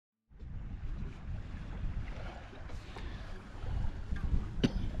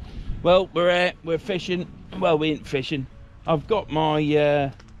Well, we're fishing. Well, we ain't fishing. I've got my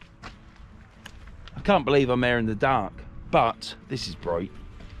I can't believe I'm there in the dark, but this is bright.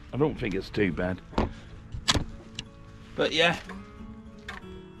 I don't think it's too bad. But yeah.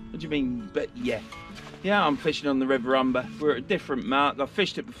 What do you mean? But yeah. Yeah, I'm fishing on the River Humber. We're at a different mark. I've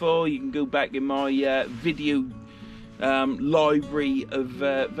fished it before. You can go back in my video library of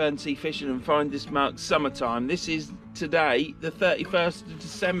Verns fishing and find this mark summertime. This is today, the 31st of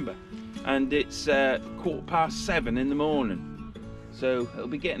December, and it's 7:15 in the morning. So it'll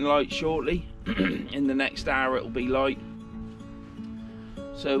be getting light shortly. In the next hour it'll be light.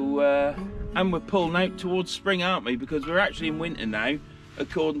 So and we're pulling out towards spring, aren't we? Because we're actually in winter now,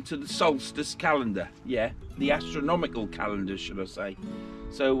 according to the solstice calendar. Yeah, the astronomical calendar, should I say.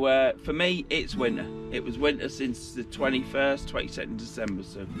 So for me, it's winter. It was winter since the 21st, 22nd December.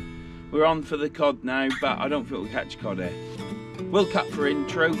 So we're on for the cod now, but I don't think we'll catch cod here. We'll cut for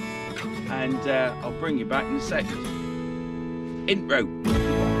intro, and I'll bring you back in a second. Intro.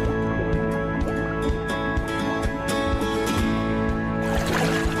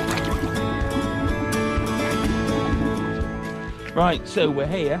 Right, so we're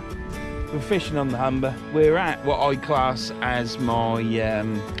here. We're fishing on the Humber. We're at what I class as my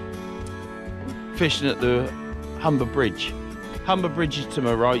fishing at the Humber Bridge. Humber Bridge is to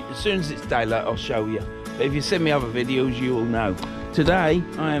my right. As soon as it's daylight, I'll show you. But if you see me other videos, you will know. Today,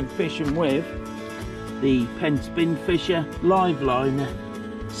 I am fishing with the Penn Spin Fisher Live Liner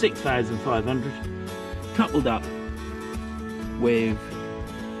 6500, coupled up with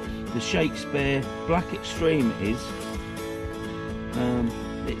the Shakespeare Black Extreme. It is.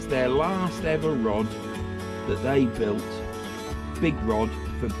 It's their last ever rod that they built, big rod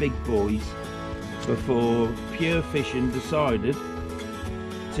for big boys, before Pure Fishing decided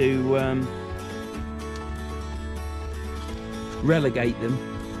to relegate them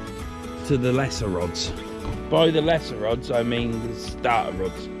to the lesser rods. By the lesser rods I mean the starter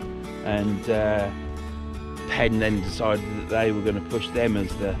rods, and Penn then decided that they were going to push them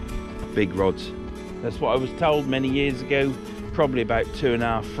as the big rods. That's what I was told many years ago. Probably about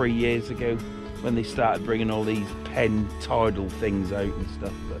 2.5, 3 years ago, when they started bringing all these Penn tidal things out and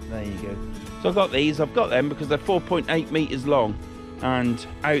stuff. But there you go. So I've got these. I've got them because they're 4.8 meters long, and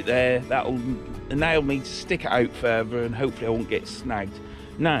out there that'll enable me to stick it out further, and hopefully I won't get snagged.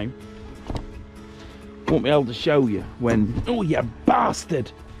 Now, I won't be able to show you when. Oh, you bastard!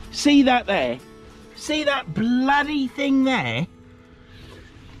 See that there? See that bloody thing there?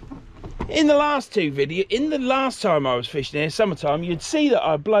 In the last two videos, in the last time I was fishing here, summertime, you'd see that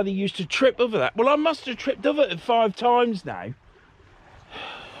I bloody used to trip over that. Well, I must have tripped over it 5 times now.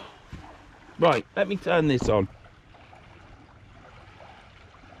 Right, let me turn this on.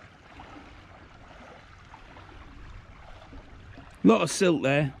 Lot of silt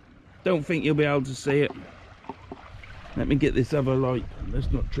there. Don't think you'll be able to see it. Let me get this other light.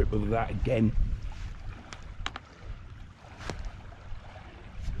 Let's not trip over that again.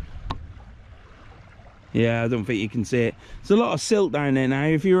 Yeah, I don't think you can see it. There's a lot of silt down there now.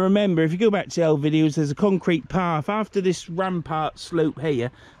 If you remember, if you go back to the old videos, there's a concrete path. After this rampart slope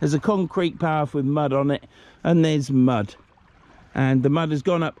here, there's a concrete path with mud on it, and there's mud. And the mud has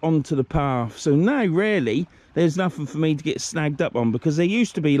gone up onto the path. So now, really, there's nothing for me to get snagged up on, because there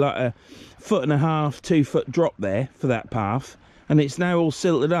used to be like a 1.5 to 2 foot drop there for that path, and it's now all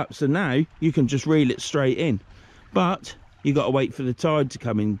silted up. So now you can just reel it straight in. But you got to wait for the tide to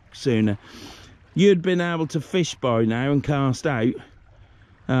come in sooner. You'd been able to fish by now and cast out,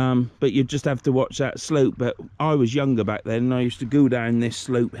 but you'd just have to watch that slope. But I was younger back then, and I used to go down this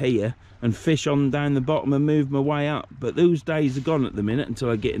slope here and fish on down the bottom and move my way up. But those days are gone at the minute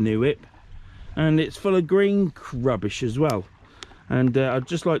until I get a new whip, and it's full of green rubbish as well. And I'd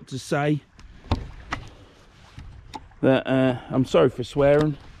just like to say that I'm sorry for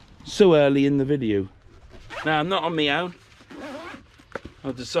swearing so early in the video. Now, I'm not on my own.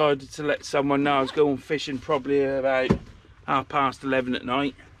 I decided to let someone know I was going fishing probably about 11:30 at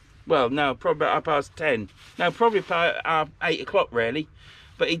night. Well, no, probably about 10:30. No, probably about 8 o'clock really.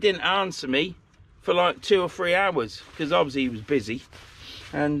 But he didn't answer me for like 2 or 3 hours, because obviously he was busy.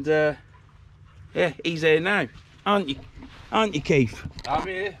 And yeah, he's here now, aren't you? Aren't you, Keith? I'm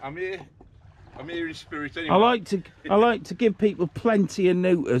here. I'm here in spirit anyway. I like to give people plenty of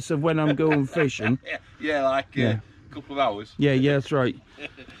notice of when I'm going fishing. Yeah, like a couple of hours. Yeah, that's right.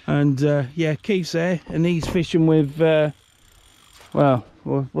 And yeah, Keith's there, and he's fishing with well,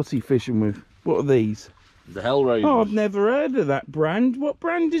 what's he fishing with? What are these? The Hellraisers. Oh, I've never heard of that brand. What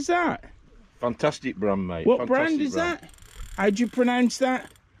brand is that? Fantastic brand, mate. What brand is that? How do you pronounce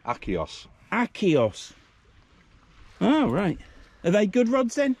that? Achios. Achios. Oh, right. Are they good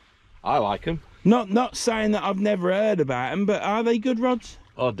rods then? I like them. Not saying that I've never heard about them, but are they good rods?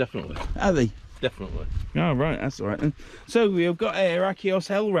 Oh, definitely. Are they? Definitely. Oh, right, that's all right then. So we've got MALICIOUS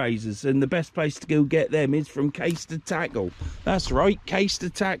Hellraisers, and the best place to go get them is from Case to Tackle. That's right, Case to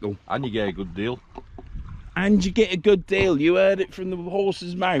Tackle. And you get a good deal. And you get a good deal. You heard it from the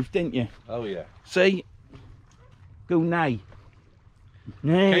horse's mouth, didn't you? Oh, yeah. See? Go nay.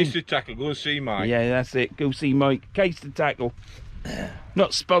 Nay. Case to Tackle, go and see Mike. Yeah, that's it. Go see Mike. Case to Tackle.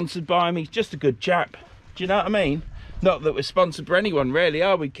 Not sponsored by him, he's just a good chap. Do you know what I mean? Not that we're sponsored by anyone, really,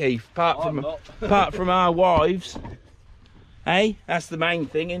 are we, Keith? Apart from our wives. Hey, that's the main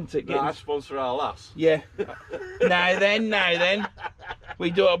thing, isn't it? No, I sponsor our lass. Yeah. Now then. We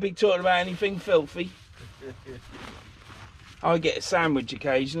don't be talking about anything filthy. I get a sandwich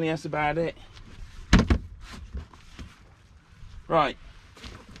occasionally, that's about it. Right.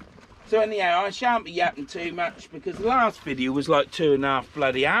 So anyhow, I shan't be yapping too much because the last video was like 2.5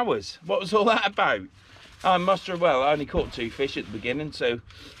 bloody hours. What was all that about? I must have, well, I only caught 2 fish at the beginning, so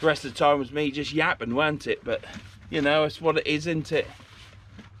the rest of the time was me just yapping, weren't it? But, you know, it's what it is, isn't it?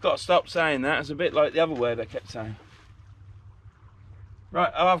 Got to stop saying that. It's a bit like the other word I kept saying.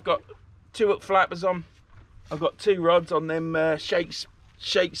 Right, I've got 2 hook flappers on. I've got 2 rods on them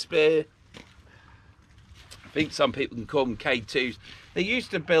Shakespeare. I think some people can call them K2s. They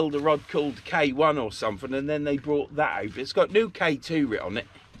used to build a rod called K1 or something, and then they brought that out. It's got new K2 writ on it.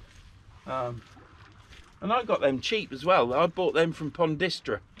 And I got them cheap as well. I bought them from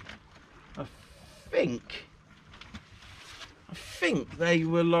Pondistra. I think they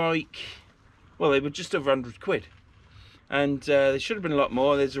were like, well, they were just over 100 quid. And they should have been a lot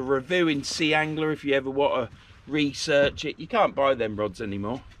more. There's a review in Sea Angler if you ever want to research it. You can't buy them rods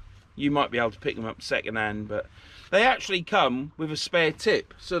anymore. You might be able to pick them up second hand, but they actually come with a spare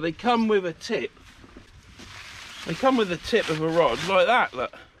tip. So they come with a tip. They come with a tip of a rod like that,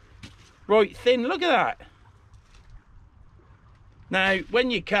 look. Right thin, look at that. Now,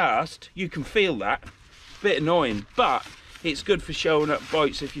 when you cast, you can feel that. Bit annoying, but it's good for showing up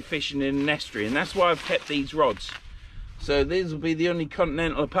bites if you're fishing in an estuary, and that's why I've kept these rods. So these will be the only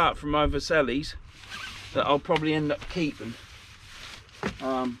Continental, apart from my Vercellis, that I'll probably end up keeping.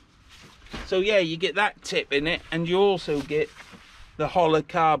 So yeah, you get that tip in it, and you also get the hollow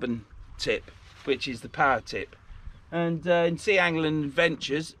carbon tip, which is the power tip. And in Sea Angling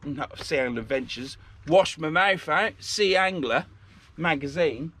Adventures, not Sea Angling Adventures, wash my mouth out, Sea Angler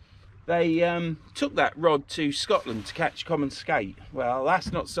magazine, they took that rod to Scotland to catch common skate. Well,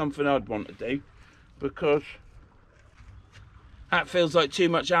 that's not something I'd want to do, because that feels like too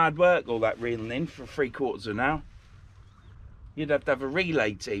much hard work, all that reeling in for 3/4 of an hour. You'd have to have a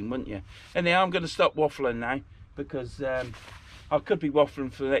relay team, wouldn't you? Anyhow, I'm going to stop waffling now, because I could be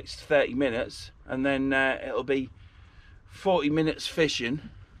waffling for the next 30 minutes, and then it'll be 40 minutes fishing,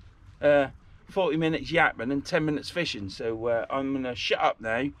 40 minutes yapping, and 10 minutes fishing. So I'm going to shut up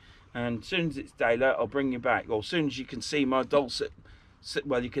now, and as soon as it's daylight, I'll bring you back. Or as soon as you can see my dulcet,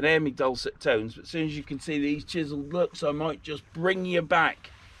 well, you can hear me dulcet tones, but as soon as you can see these chiseled looks, I might just bring you back.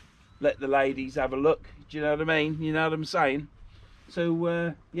 Let the ladies have a look. Do you know what I mean? You know what I'm saying?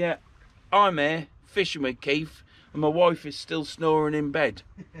 So, yeah, I'm here fishing with Keith, and my wife is still snoring in bed.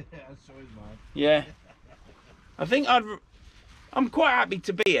 So is mine. Yeah. I think I'm quite happy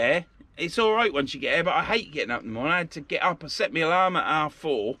to be here. It's all right once you get here, but I hate getting up in the morning. I had to get up. I set my alarm at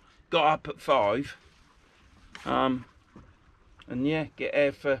 4:30, got up at 5. And yeah, get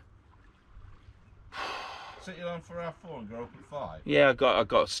here for... Set your alarm for 4:30 and go up at 5? Yeah, I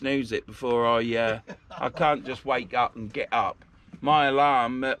got to snooze it before I can't just wake up and get up. My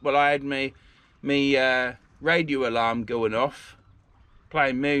alarm, well, I had me radio alarm going off,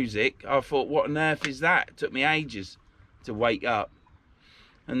 playing music. I thought, what on earth is that? It took me ages to wake up.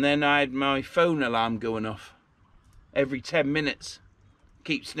 And then I had my phone alarm going off every 10 minutes.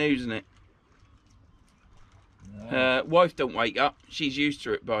 Keep snoozing it. No. Wife don't wake up. She's used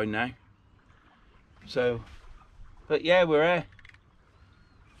to it by now. So, but yeah, we're here.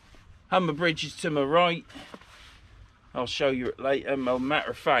 Humber Bridge is to my right. I'll show you it later. Well,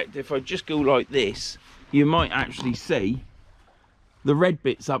 matter of fact, if I just go like this, you might actually see the red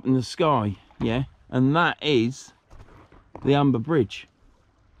bits up in the sky, yeah? And that is the Humber Bridge.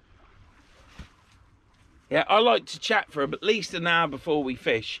 Yeah, I like to chat for at least an hour before we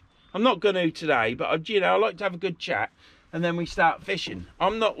fish. I'm not going to today, but I like to have a good chat, and then we start fishing.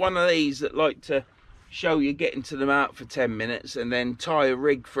 I'm not one of these that like to show you getting to them out for 10 minutes and then tie a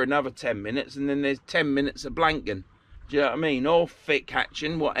rig for another 10 minutes, and then there's 10 minutes of blanking. Do you know what I mean? Or fit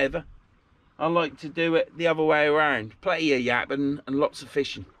catching, whatever. I like to do it the other way around. Plenty of yapping and lots of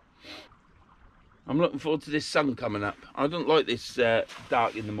fishing. I'm looking forward to this sun coming up. I don't like this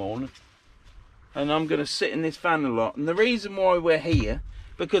dark in the morning. And I'm going to sit in this van a lot. And the reason why we're here,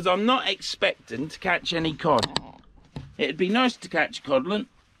 because I'm not expecting to catch any cod. It'd be nice to catch codlin.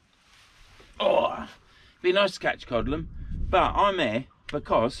 Oh, it'd be nice to catch codlin. But I'm here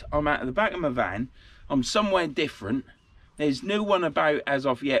because I'm out of the back of my van. I'm somewhere different. There's no one about as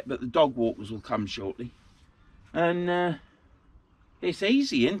of yet, but the dog walkers will come shortly. And it's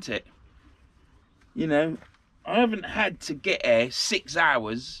easy, isn't it? You know, I haven't had to get here 6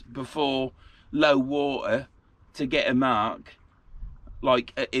 hours before low water to get a mark,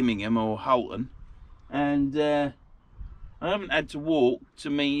 like at Immingham or Halton. And I haven't had to walk to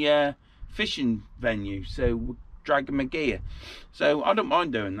my fishing venue, so we're dragging my gear. So I don't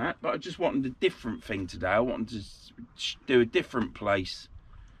mind doing that, but I just wanted a different thing today. I wanted to do a different place.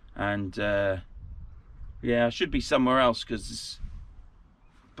 And yeah, I should be somewhere else,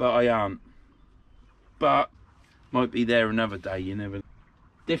 but I aren't. But might be there another day, you never know.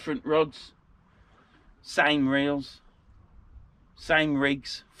 Different rods, same reels, same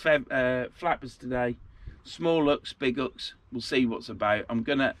rigs, flappers today, small hooks, big hooks. We'll see what's about.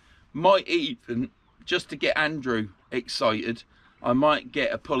 Might even, just to get Andrew excited, I might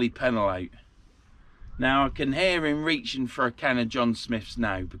get a pulley pennel out. Now I can hear him reaching for a can of John Smith's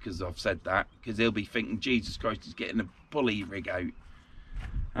now, because I've said that, because he'll be thinking, Jesus Christ, he's getting a pulley rig out.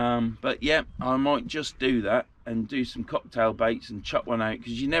 But yeah, I might just do that and do some cocktail baits and chuck one out,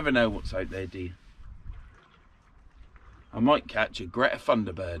 because you never know what's out there, do you? I might catch a Greta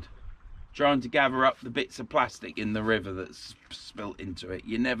Thunderbird, trying to gather up the bits of plastic in the river that's spilt into it.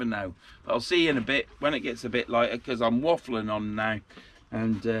 You never know. But I'll see you in a bit when it gets a bit lighter, because I'm waffling on now.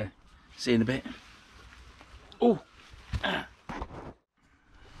 And see you in a bit. Oh,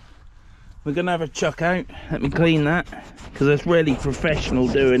 we're gonna have a chuck out. Let me clean that, because it's really professional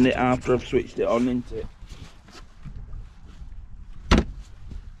doing it after I've switched it on into it.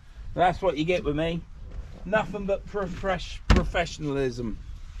 That's what you get with me. Nothing but professionalism.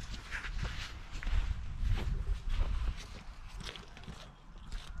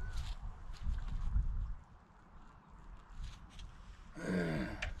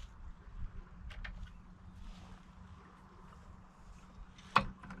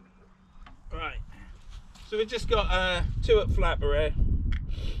 Right, so we've just got 2 at flapper here,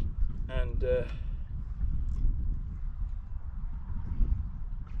 and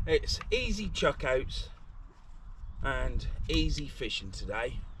it's easy chuck outs and easy fishing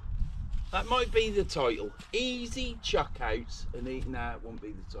today. That might be the title. Easy chuck outs and nah, it won't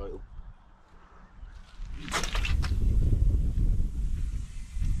be the title.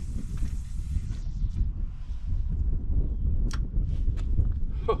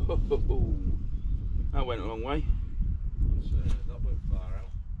 That went a long way. That went far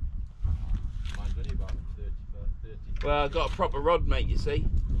out. Mine's only about 30. Well, I got a proper rod, mate, you see.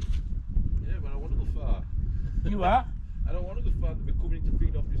 Yeah, but I want to go far. You are? I don't want to go far to be coming to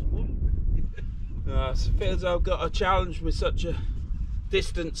feed off this mud. So it feels I've got a challenge with such a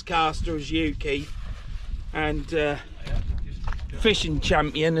distance caster as you, Keith, and fishing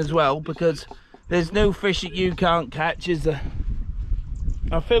champion as well, because there's no fish that you can't catch, is there?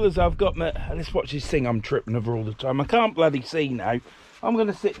 I feel as I've got my... Let's watch this thing I'm tripping over all the time. I can't bloody see now. I'm going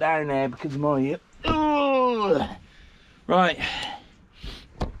to sit down there because of my hip. Ooh. Right.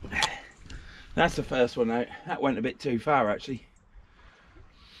 That's the first one out. That went a bit too far, actually.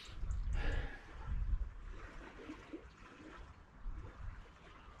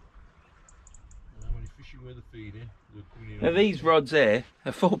 When you're fishing where they're feeding, they're coming in. Now these rods here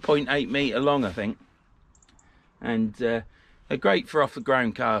are 4.8 metre long, I think. And they're great for off the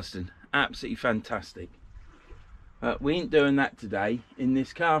ground casting. Absolutely fantastic. We ain't doing that today in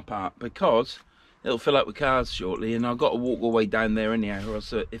this car park, because it'll fill up with cars shortly, and I've got to walk all the way down there anyhow, or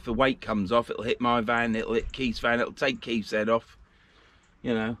else if the weight comes off, it'll hit my van, it'll hit Keith's van, it'll take Keith's head off.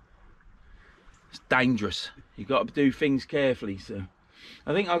 You know, it's dangerous. You've got to do things carefully. So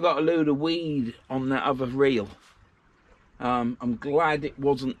I think I got a load of weed on that other reel. I'm glad it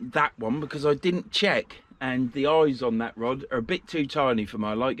wasn't that one, because I didn't check, and the eyes on that rod are a bit too tiny for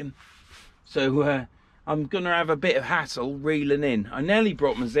my liking. So I'm going to have a bit of hassle reeling in. I nearly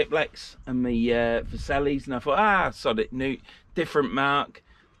brought my Ziplex and my Vasellis, and I thought, sod it, new, different mark,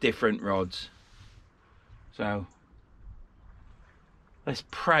 different rods. So let's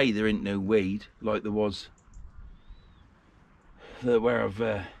pray there ain't no weed like there was where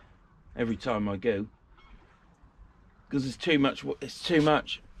I've every time I go, because it's too much. It's too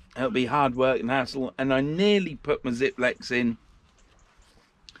much. It'll be hard work and hassle. And I nearly put my Ziplex in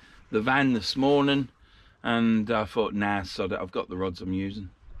the van this morning, and I thought, nah, sod it, I've got the rods I'm using.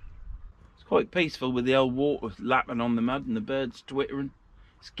 It's Quite peaceful with the old water lapping on the mud and the birds twittering.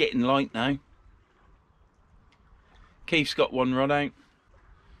 It's getting light now. Keith's got one rod out.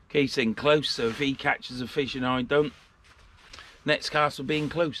 Keith's in close, so if he catches a fish and I don't, next cast will be in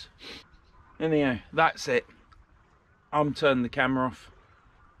close. Anyhow, that's it. I'm turning the camera off.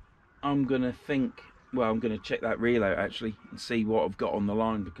 I'm gonna think, well, I'm gonna check that reel out actually and see what I've got on the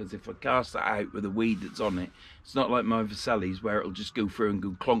line, because if I cast that out with a weed that's on it, it's not like my Vasellis where it'll just go through and go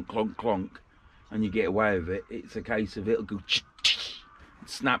clonk, clonk, clonk and you get away with it. It's a case of it'll go and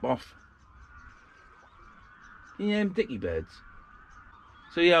snap off. Yeah, them dicky birds.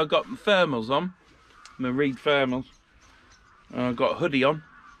 So yeah, I've got my thermals on, my reed thermals. I've got a hoodie on,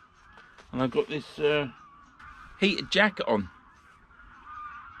 and I've got this heated jacket on.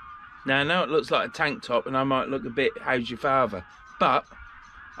 Now I know it looks like a tank top, and I might look a bit how's your father, but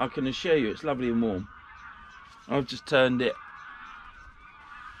I can assure you it's lovely and warm. I've just turned it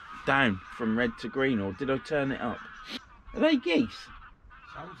down from red to green, or did I turn it up? Are they geese?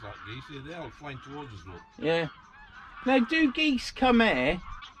 Sounds like geese. Yeah, they are flying towards us, look. Yeah. Now, do geese come here?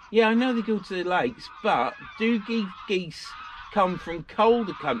 Yeah, I know they go to the lakes, but do geese come from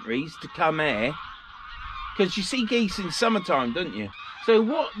colder countries to come here? Because you see geese in summertime, don't you? So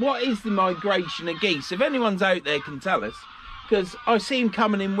what is the migration of geese? If anyone's out there can tell us, because I see them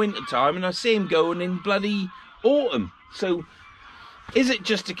coming in wintertime and I see them going in bloody autumn. So is it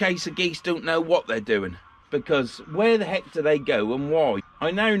just a case of geese don't know what they're doing? Because where the heck do they go and why? I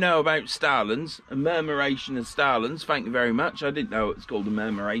now know about starlings, a murmuration of starlings, thank you very much. I didn't know it's called a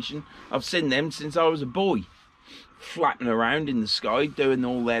murmuration. I've seen them since I was a boy, flapping around in the sky, doing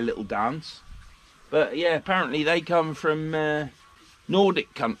all their little dance. But yeah, apparently they come from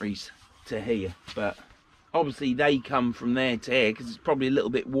Nordic countries to here. But obviously they come from there to here because it's probably a little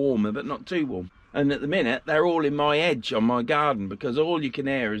bit warmer, but not too warm. And at the minute, they're all in my edge on my garden because all you can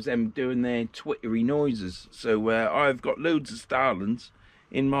hear is them doing their twittery noises. So I've got loads of starlings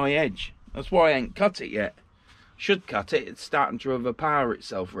in my edge. That's why I ain't cut it yet. Should cut it. It's starting to overpower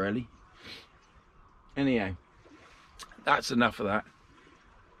itself, really. Anyhow, that's enough of that.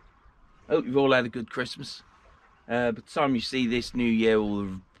 Hope you've all had a good Christmas. By the time you see this, New Year will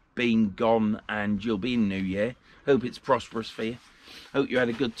have been gone and you'll be in New Year. Hope it's prosperous for you. Hope you had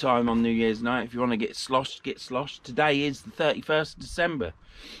a good time on New Year's night. If you want to get sloshed, get sloshed. Today is the 31st of December.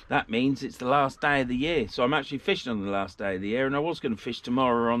 That means it's the last day of the year. So I'm actually fishing on the last day of the year, and I was going to fish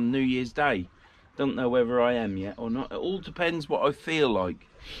tomorrow on New Year's Day. Don't know whether I am yet or not. It all depends what I feel like.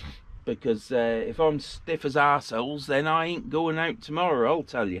 Because if I'm stiff as arseholes, then I ain't going out tomorrow, I'll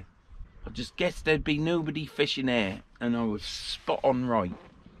tell you. I just guessed there'd be nobody fishing here, and I was spot on right.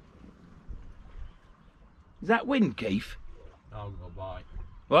 Is that wind, Keith? No, I've got a bite.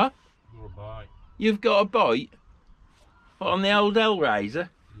 What? I've got a bite. You've got a bite? What, on the old Hellraiser?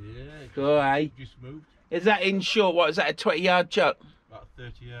 Yeah. Go ahead. Just moved. Is that in short? What is that, a 20-yard chuck? About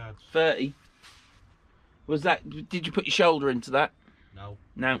 30 yards. 30? Was that, did you put your shoulder into that? No.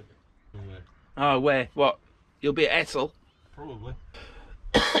 No. Nowhere. Oh, where? What? You'll be at Essel? Probably.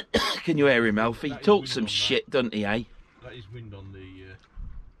 Can you hear him, Alfie? He talks some shit, doesn't he, eh? That is wind on the...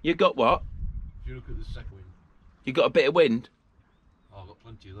 You got what? If you look at the second wind. You got a bit of wind? Oh, I've got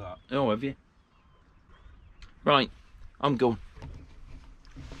plenty of that. Oh, have you? Right, I'm going.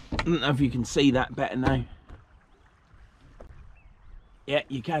 I don't know if you can see that better now. Yeah,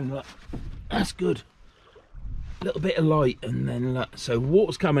 you can, look. That's good. A little bit of light, and then look. So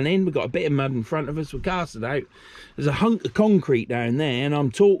water's coming in, we've got a bit of mud in front of us, we're casting out. There's a hunk of concrete down there, and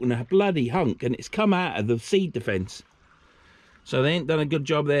I'm talking a bloody hunk, and it's come out of the seed defence. So they ain't done a good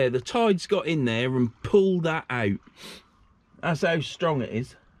job there. The tide's got in there and pulled that out. That's how strong it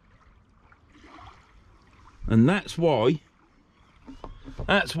is. And that's why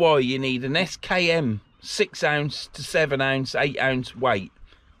you need an SKM 6 ounce to 7 ounce, 8 ounce weight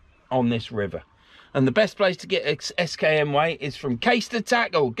on this river. And the best place to get SKM weight is from Case to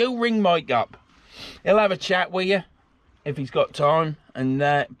Tackle. Go ring Mike up. He'll have a chat with you if he's got time, and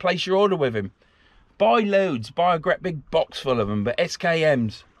place your order with him. Buy loads, buy a great big box full of them, but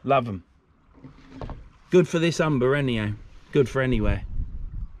SKMs, love them. Good for this Humber anyhow. Good for anywhere.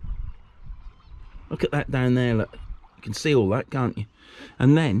 Look at that down there, look. You can see all that, can't you?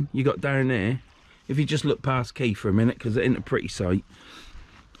 And then you got down there, if you just look past Keith for a minute, because it ain't a pretty sight.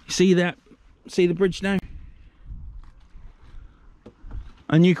 See that? See the bridge now?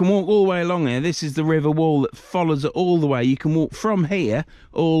 And you can walk all the way along here. This is the river wall that follows it all the way. You can walk from here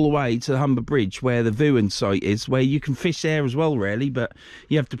all the way to the Humber Bridge, where the Verns site is, where you can fish there as well, really, but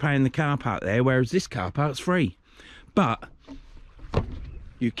you have to pay in the car park there, whereas this car park's free. But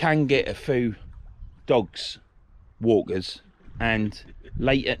you can get a few dogs, walkers, and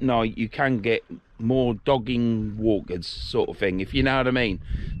late at night, you can get more dogging walkers, sort of thing, if you know what I mean.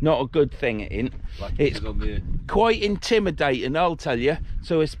 Not a good thing, it ain't. Like It's quite intimidating, I'll tell you.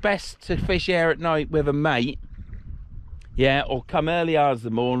 So it's best to fish here at night with a mate, yeah, or come early hours of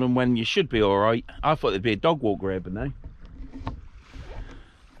the morning when you should be all right. I thought there'd be a dog walker here, but no.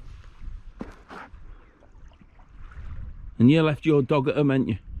 And you left your dog at home, ain't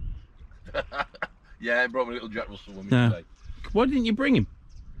you? Yeah, I brought my little Jack Russell with me No. today. Why didn't you bring him?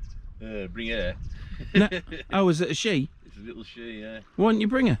 Bring her. No. Oh, was it a she? It's a little she, yeah. Why didn't you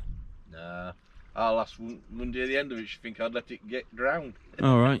bring her? Nah. Last Monday at the end of it, she think I'd let it get drowned.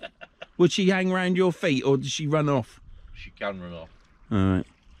 All right. Would she hang around your feet or does she run off? She can run off. All right.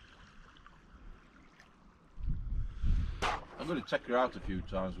 I'm going to take her out a few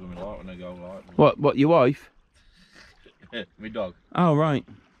times with me, like, when I go, like. What, your wife? My dog. Oh, right.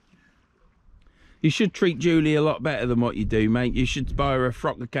 You should treat Julie a lot better than what you do, mate. You should buy her a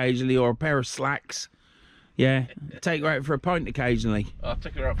frock occasionally or a pair of slacks. Yeah, take her out for a pint occasionally. I'll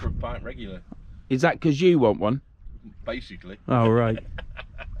take her out for a pint regular. Is that because you want one? Basically. Oh, right.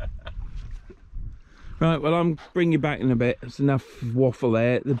 Right, well, I'm bring you back in a bit. There's enough waffle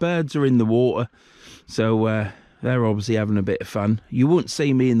there. The birds are in the water, so they're obviously having a bit of fun. You won't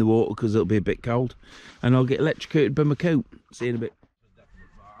see me in the water because it'll be a bit cold, and I'll get electrocuted by my coat. See you in a bit.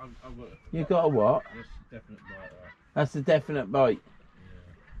 You got a what? That's a definite bite, right? That's a definite bite.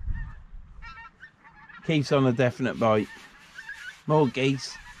 Yeah. Keith's on a definite bite. More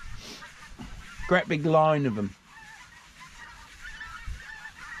geese. Great big line of them.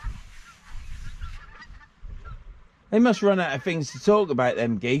 They must run out of things to talk about,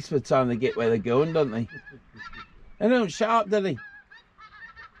 them geese, by the time they get where they're going, don't they? They don't shut up, do they?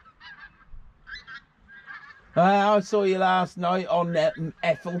 I saw you last night on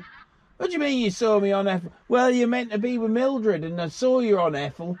Ethel. What do you mean you saw me on Ethel? Well, you're meant to be with Mildred, and I saw you on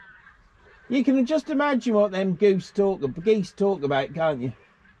Ethel. You can just imagine what them geese talk about, can't you?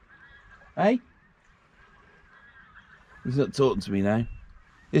 Hey? He's not talking to me now.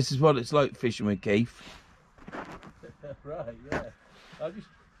 This is what it's like fishing with Keith. Right, yeah. Have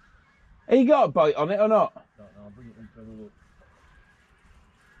you got a bite on it or not? No, I'll bring it in for a look.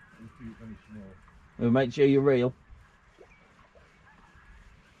 Very small. We'll make sure you're real.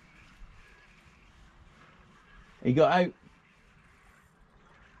 He got out.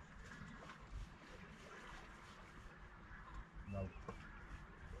 No.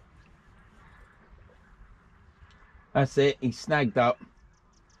 That's it, he's snagged up.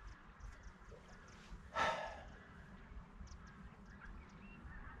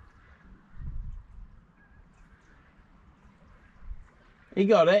 He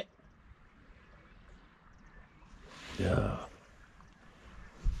got it. Yeah.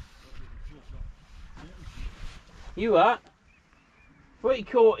 You what? What are you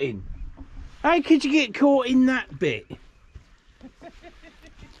caught in? How could you get caught in that bit?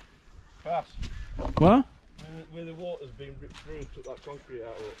 Fast. What? Where the water's been ripped through and took that concrete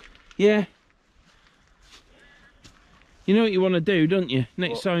out of it. Yeah. You know what you want to do, don't you?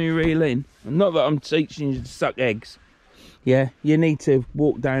 Next time you reel in. Not that I'm teaching you to suck eggs. Yeah, you need to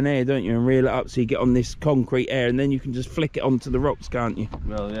walk down here, don't you, and reel it up so you get on this concrete air, and then you can just flick it onto the rocks, can't you?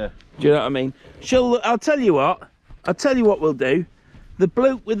 Well, yeah. Do you know what I mean? I'll tell you what we'll do. The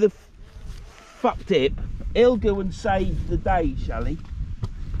bloke with the fucked hip, he'll go and save the day, shall he?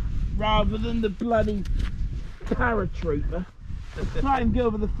 Rather than the bloody paratrooper. Let him go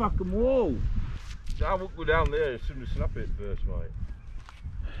over the fucking wall. I won't go down there as soon as snap it first, mate.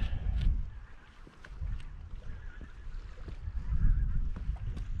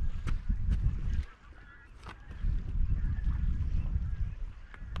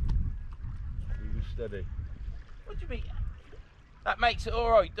 Steady. What do you mean? That makes it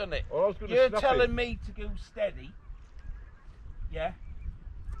all right, doesn't it? Well, I was gonna You're snap telling it. me to go steady. Yeah.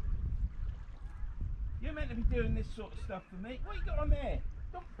 You're meant to be doing this sort of stuff for me. What you got on there?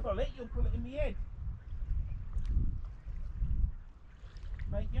 Don't pull it. You'll pull it in the head.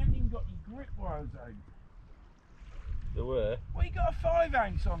 Mate, you haven't even got your grip wires out. There were. What you got a 5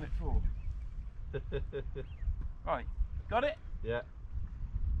 ounce on it for? Right. Got it? Yeah.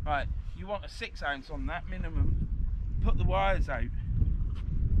 Right, you want a 6 ounce on that minimum. Put the wires out.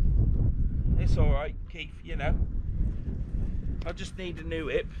 It's alright, Keith, you know. I just need a new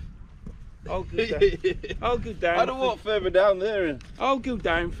hip. I'll go down. I'll go down. I don't walk further down there. I'll go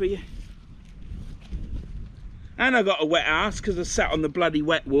down for you. And I got a wet ass because I sat on the bloody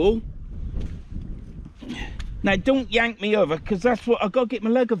wet wall. Now don't yank me over because that's what I got to get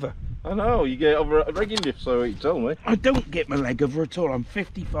my leg over. I know, you get over a regular, so you told me. I don't get my leg over at all. I'm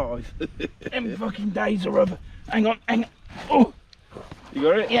 55. Them fucking days are over. Hang on, hang on. Oh, You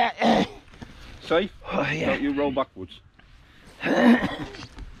got it? Yeah. Safe? Oh, yeah. Don't you roll backwards.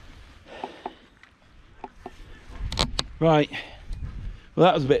 Right. Well,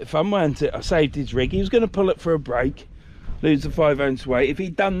 that was a bit of fun, wasn't it? I saved his rig. He was going to pull it for a break, lose the 5 ounce weight. If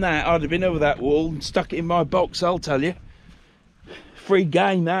he'd done that, I'd have been over that wall and stuck it in my box, I'll tell you. Free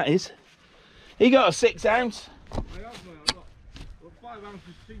game, that is. He got a 6 ounce. I have, mate. I've got 5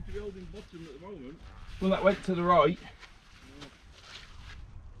 ounces seem to be holding bottom at the moment. Well, that went to the right.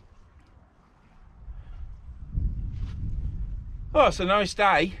 Oh, it's a nice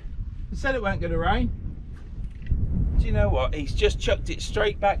day. I said it weren't going to rain. Do you know what? He's just chucked it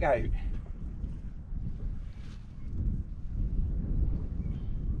straight back out.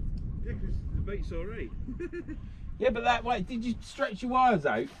 Yeah, because the bait's already. Yeah, but that way, did you stretch your wires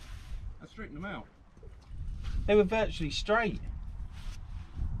out? I straightened them out. They were virtually straight.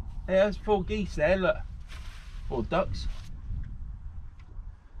 Yeah, there's 4 geese there, look. 4 ducks.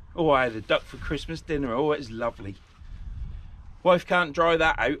 Oh, I had a duck for Christmas dinner. Oh, it's lovely. Wife can't dry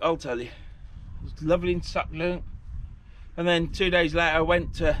that out, I'll tell you. It's lovely and succulent. And then 2 days later, I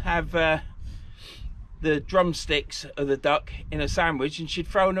went to have the drumsticks of the duck in a sandwich, and she'd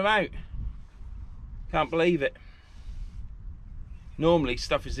thrown them out. Can't believe it. Normally,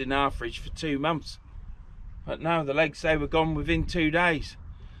 stuff is in our fridge for 2 months. But now the legs, they were gone within 2 days.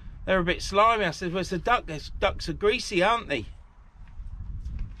 They're a bit slimy. I said, well, it's a duck. Ducks are greasy, aren't they?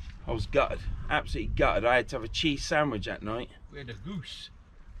 I was gutted. Absolutely gutted. I had to have a cheese sandwich that night. We had a goose.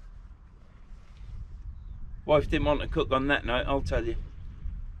 Wife didn't want to cook on that night, I'll tell you.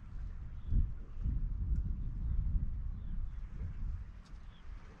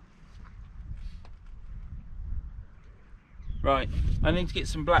 Right, I need to get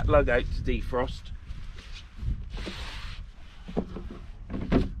some black lug out to defrost.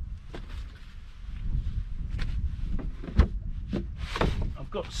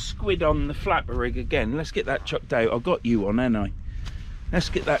 I've got squid on the flapper rig again. Let's get that chucked out. I've got you on, ain't I? Let's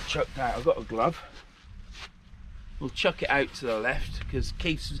get that chucked out. I've got a glove. We'll chuck it out to the left because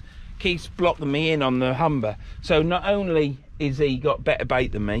Keith's blocking me in on the Humber. So not only is he got better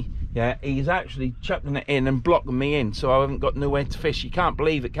bait than me, yeah, he's actually chucking it in and blocking me in, so I haven't got nowhere to fish. You can't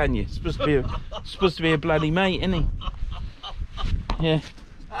believe it, can you? It's supposed to be a bloody mate, isn't he? Yeah.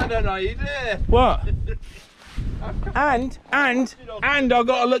 I don't know you there. What? And I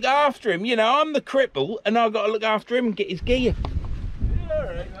got to look after him. You know, I'm the cripple, and I got to look after him and get his gear. Yeah, all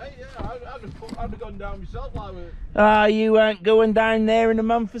right, mate. Yeah, I'd have gone down myself. Like with... Ah, you ain't going down there in a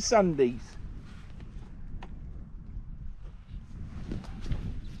month for Sundays.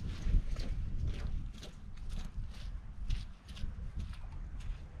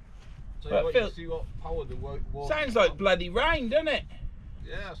 So you see what power the work. Sounds like bloody rain, doesn't it?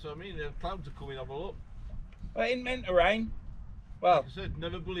 Yeah, so I mean, the clouds are coming. Have a look. Well, it ain't meant to rain. Well, like I said,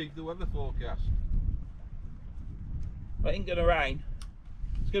 never believe the weather forecast. Well, it ain't gonna rain.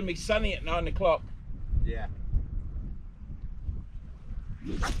 It's gonna be sunny at 9 o'clock. Yeah.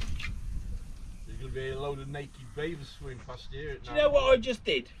 There's gonna be a load of naked bathers swimming past here at 9 Do you know what I just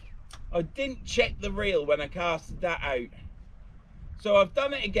did? I didn't check the reel when I casted that out. So I've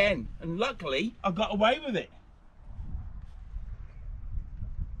done it again, and luckily I got away with it.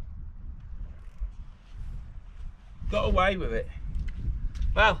 Got away with it.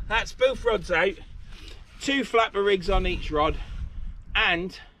 Well, that's both rods out. 2 flapper rigs on each rod,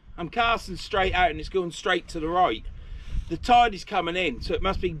 and I'm casting straight out and it's going straight to the right. The tide is coming in, so it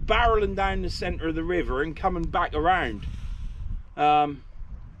must be barreling down the centre of the river and coming back around. Yeah,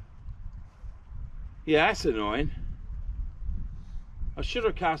 that's annoying. I should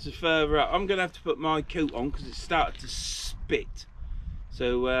have casted further up. I'm going to have to put my coat on because it's started to spit.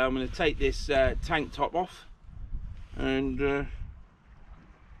 So I'm going to take this tank top off and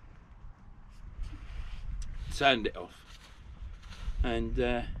turned it off. And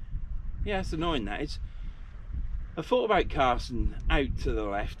yeah, it's annoying, that is. I thought about casting out to the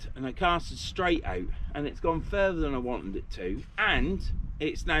left, and I casted straight out, and it's gone further than I wanted it to, and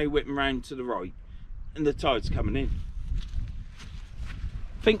it's now whipping round to the right, and the tide's coming in.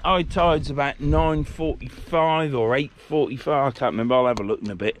 I think high tide's about 9:45 or 8:45, I can't remember. I'll have a look in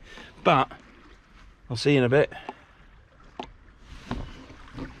a bit, but I'll see you in a bit.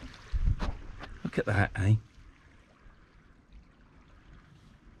 Look at that, eh?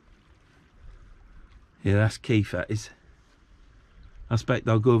 Yeah, that's Keith, that is. I expect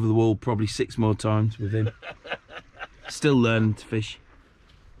I'll go over the wall probably 6 more times with him. Still learning to fish.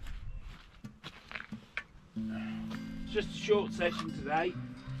 It's just a short session today.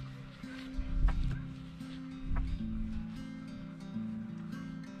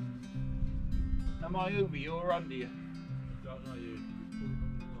 Am I over you or under you? Don't know you.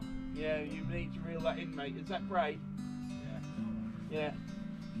 Yeah, you need to reel that in, mate. Is that braid? Yeah. Yeah.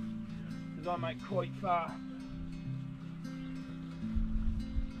 Because I make quite far.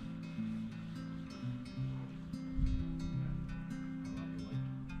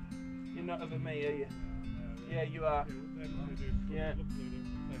 You're not over me, are you? Yeah, you are. Yeah.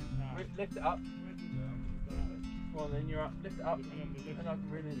 Lift it up. Come on then, you're up. Lift it up. And I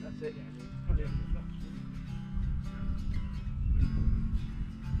can reel in. That's it. Brilliant.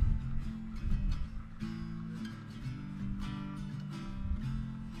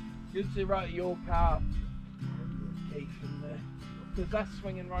 Good to right at your car, Keith, because that's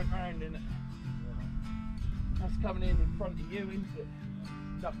swinging right round, isn't it? That's coming in front of you, isn't it?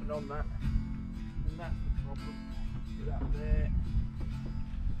 Nothing on that, and that's the problem. Get up there.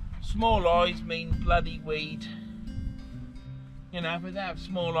 Small eyes mean bloody weed. You know, if I didn't have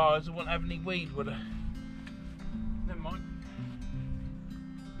small eyes, I wouldn't have any weed, would I? Never mind.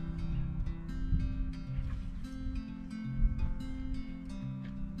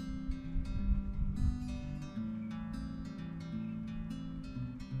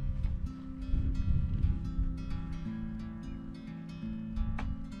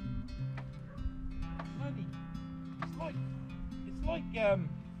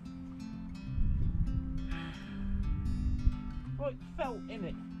 Like felt in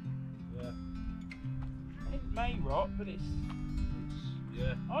it. Yeah. It may rot, but it's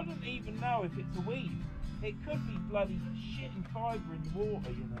yeah. I don't even know if it's a weed. It could be bloody shit and fibre in the water,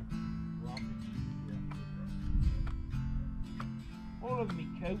 you know. All over me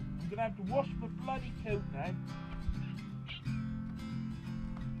coat. I'm gonna have to wash my bloody coat now.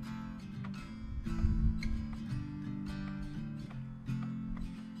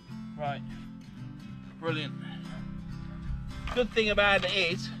 Right. Brilliant. Good thing about it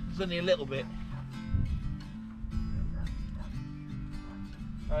is, it's only a little bit.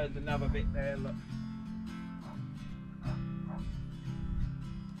 Oh, there's another bit there, look.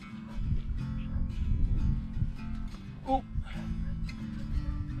 Oh.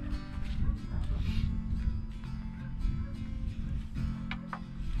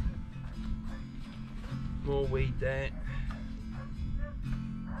 More weed there.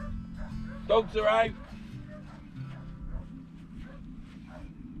 Dogs are out.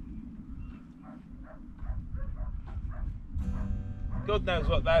 God knows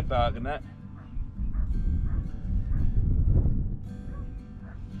what they're bargaining at.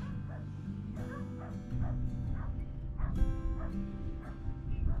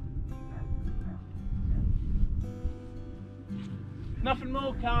 Nothing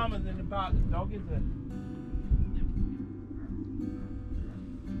more calmer than a barking dog, is there?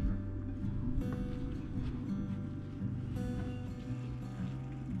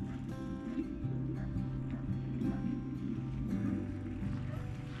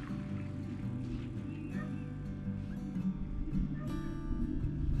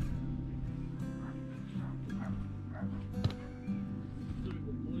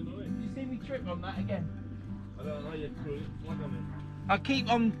 Trip on that again. I don't know, you put it on it. I keep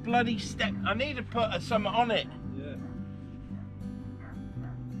on bloody step. I need to put something on it. Yeah.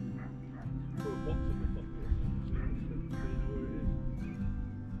 Put a box on the top of it so you know where it is.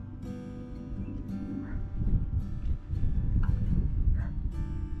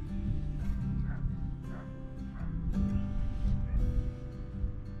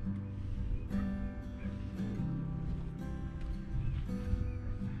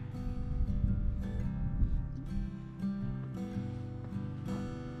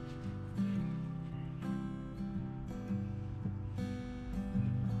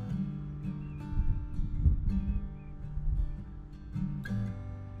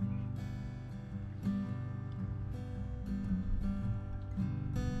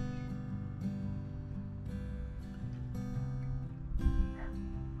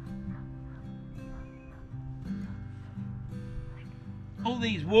 All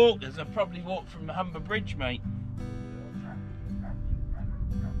these walkers have probably walked from the Humber Bridge, mate.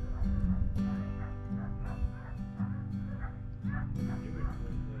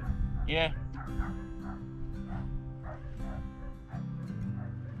 Yeah.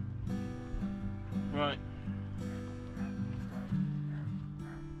 Right.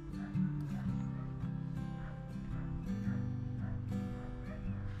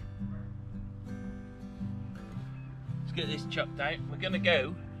 Let's get this chucked out. We're going to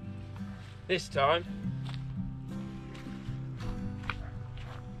go this time.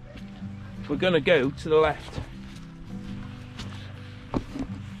 We're going to go to the left.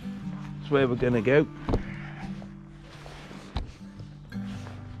 That's where we're going to go.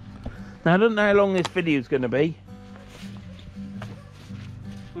 Now I don't know how long this video is going to be.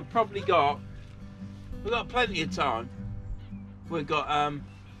 we've probably got plenty of time. We've got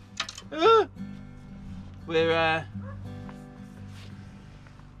we're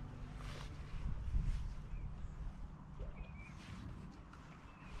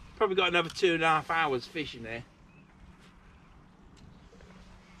probably got another 2.5 hours fishing there.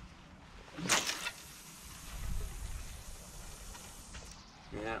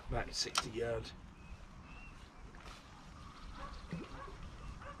 Yeah, about 60 yards.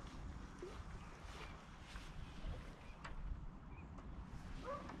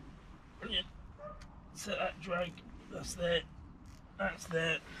 Brilliant. Set that drag. That's there. That's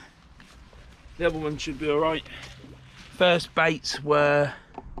there. The other one should be alright. First baits were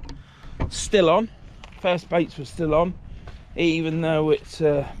still on. First baits were still on, even though it's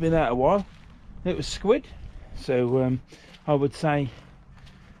been out a while. It was squid, so I would say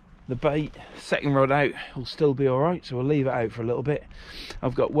the bait, second rod out, will still be alright, so we'll leave it out for a little bit.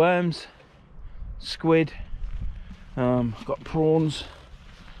 I've got worms, squid, I've got prawns.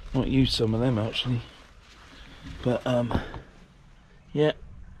 Might use some of them actually, but yeah.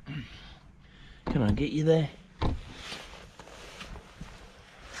 Can I get you there?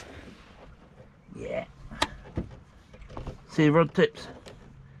 Yeah. See rod tips?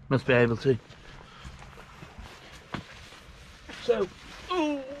 Must be able to. So,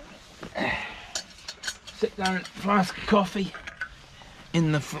 sit down, flask of coffee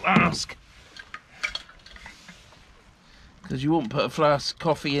in the flask, because you wouldn't put a flask of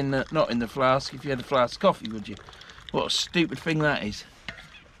coffee in the, not in the flask if you had a flask of coffee, would you? What a stupid thing that is.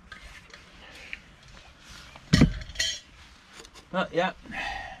 But yeah,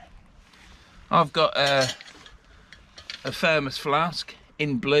 I've got a thermos flask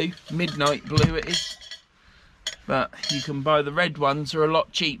in blue, midnight blue it is, but you can buy the red ones, are a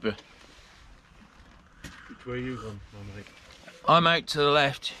lot cheaper. Which way are you going, Dominic? I'm out to the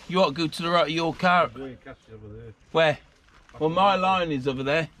left. You ought to go to the right of your car. I'm going to catch it over there. Where? Well, my line is over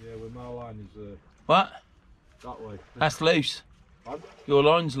there. Yeah, well, my line is What? that way. That's loose. What? Your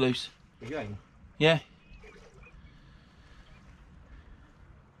line's loose. Again? Yeah.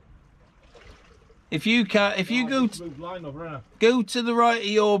 If you go to the right of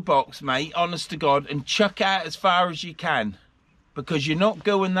your box, mate, honest to God, and chuck out as far as you can, because you're not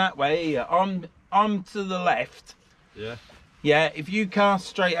going that way here. I'm to the left. Yeah. Yeah. If you cast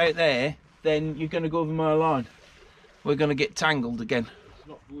straight out there, then you're going to go over my line. We're going to get tangled again. It's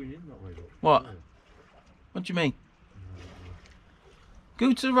not going in that way, though. What? Yeah. What do you mean?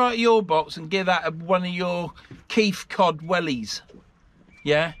 Go to the right of your box and give that one of your Keith Cod wellies.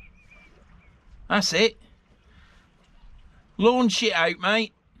 Yeah? That's it. Launch it out,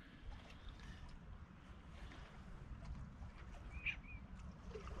 mate.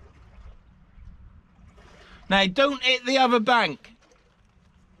 Now, don't hit the other bank.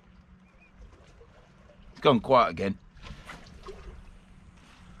 It's gone quiet again.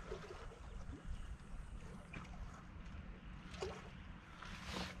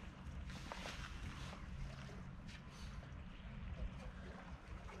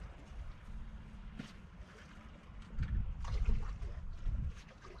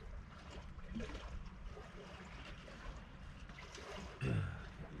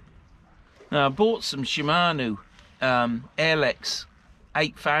 Now, I bought some Shimano Airlex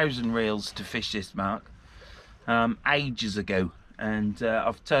 8000 reels to fish this mark ages ago, and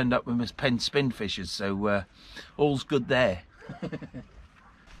I've turned up with my Penn spin fishers, so all's good there. If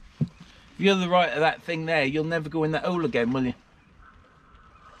you're the right of that thing there, you'll never go in that hole again, will you?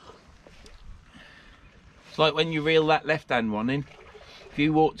 It's like when you reel that left-hand one in. If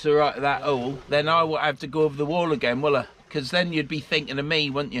you walk to the right of that hole, then I will have to go over the wall again, will I? Because then you'd be thinking of me,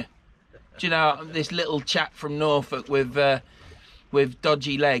 wouldn't you? Do you know, this little chap from Norfolk with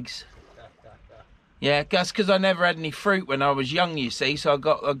dodgy legs? Yeah, that's because I never had any fruit when I was young, you see. So I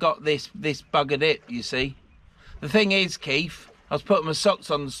got this buggered hip, you see. The thing is, Keith, I was putting my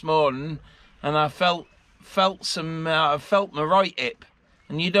socks on this morning, and I felt my right hip,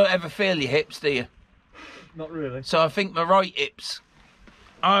 and you don't ever feel your hips, do you? Not really. So I think my right hips.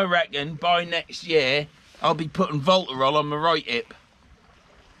 I reckon by next year I'll be putting Voltarol on my right hip.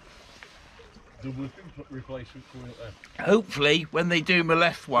 Double replacement coming up there. Hopefully, when they do my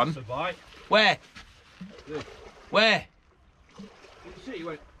left one. Where? This. Where? Did you see you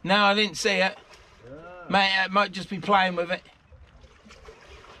went? No, I didn't see it. Yeah. Mate, I might just be playing with it.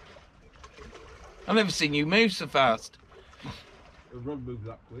 I've never seen you move so fast. The rod moves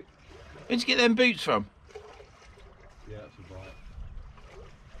that quick. Where'd you get them boots from? Yeah, that's a bite.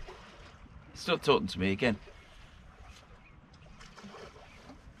 Stop talking to me again.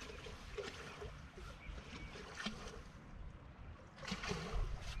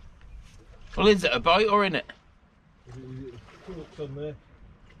 Well, is it a bite or in it? On there.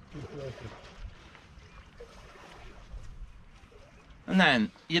 And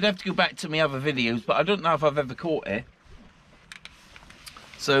then you'd have to go back to my other videos, but I don't know if I've ever caught it.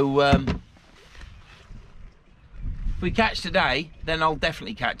 So if we catch today, then I'll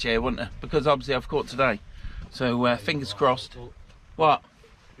definitely catch here, won't I? Because obviously I've caught today. So fingers crossed. What?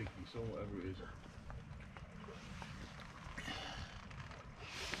 Whatever it is.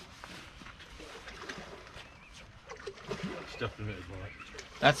 Definitely a bite.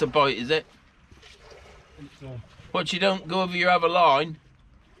 That's a bite, is it? What, you don't go over your other line?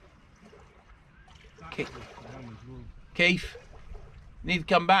 Keith, you need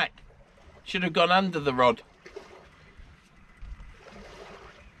to come back. Should have gone under the rod.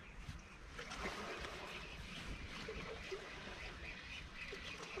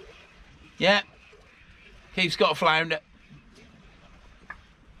 Yeah, Keith's got a flounder.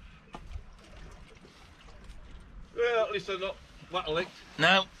 Well, at least I'm not flat-licked.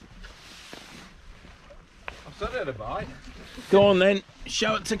 No. I said I had a bite. Go on then,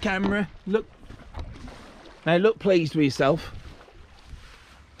 show it to camera. Look. Now look pleased with yourself.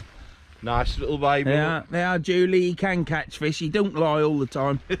 Nice little baby. They are, Julie. He can catch fish. He don't lie all the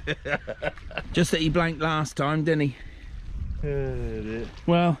time. Just that he blanked last time, didn't he?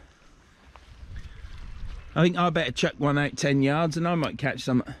 Well, I think I better chuck one out 10 yards and I might catch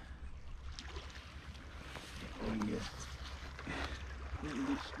something.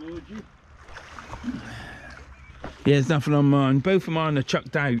 Yeah, there's nothing on mine. Both of mine are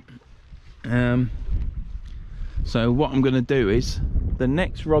chucked out. So what I'm going to do is, the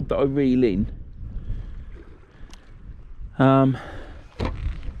next rod that I reel in, the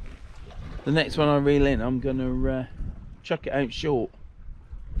next one I reel in, I'm going to chuck it out short.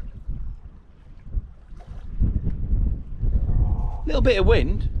 Little bit of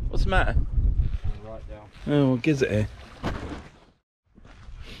wind. What's the matter? Right down. Oh, what gives it here?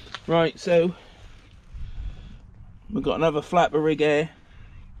 Right, so we've got another flapper rig here,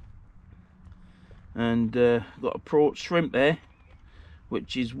 and got a prawn shrimp there,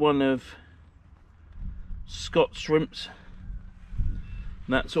 which is one of Scott's shrimps.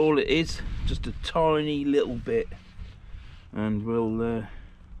 And that's all it is, just a tiny little bit, and we'll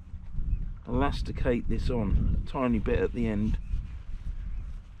elasticate this on a tiny bit at the end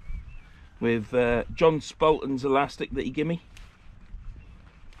with John Spalton's elastic that he gave me.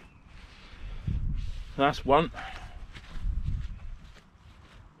 That's one.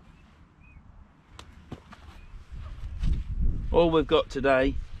 All we've got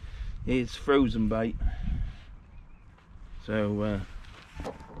today is frozen bait. So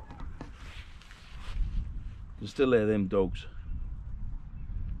you still hear them dogs.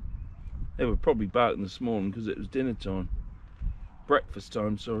 They were probably barking this morning because it was dinner time. Breakfast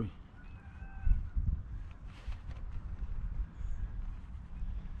time, sorry.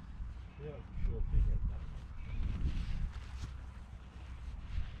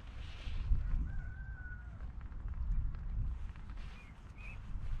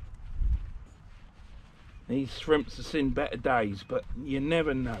 These shrimps have seen better days, but you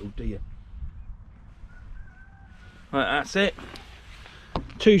never know, do you? Right, that's it.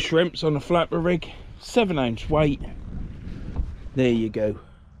 2 shrimps on a flapper rig, 7-ounce weight. There you go.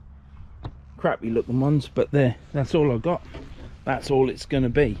 Crappy looking ones, but there, that's all I got. That's all it's going to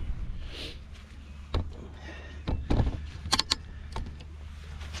be.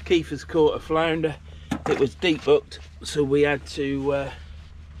 Keith has caught a flounder. It was deep hooked, so we had to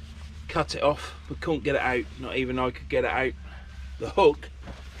cut it off. We couldn't get it out, not even I could get it out. The hook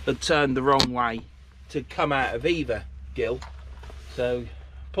had turned the wrong way to come out of either gill, so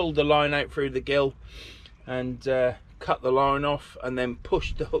pulled the line out through the gill and cut the line off, and then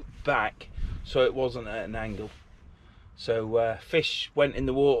pushed the hook back so it wasn't at an angle. So fish went in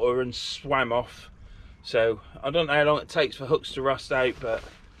the water and swam off. So I don't know how long it takes for hooks to rust out, but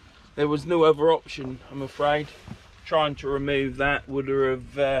there was no other option, I'm afraid. Trying to remove that would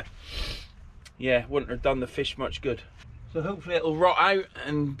have yeah, wouldn't have done the fish much good. So hopefully it'll rot out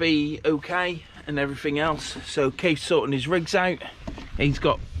and be okay and everything else. So Keith's sorting his rigs out. He's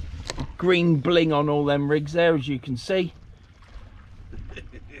got green bling on all them rigs there, as you can see.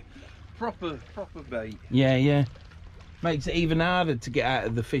 proper bait. Yeah. Makes it even harder to get out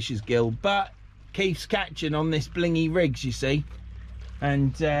of the fish's gill. But Keith's catching on this blingy rigs, you see.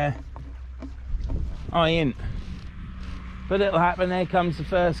 And I ain't. But it'll happen. There comes the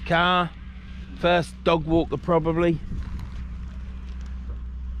first car. First dog walker probably.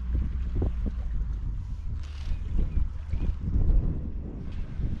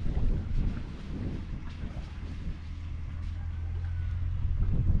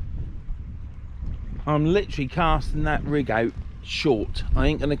 I'm literally casting that rig out short. I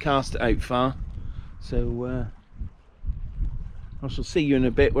ain't gonna cast it out far. So I shall see you in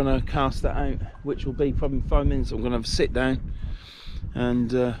a bit when I cast that out, which will be probably 5 minutes. I'm gonna have a sit down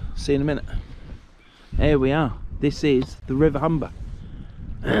and see you in a minute. Here we are. This is the River Humber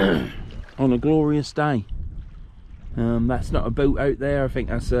on a glorious day. That's not a boat out there. I think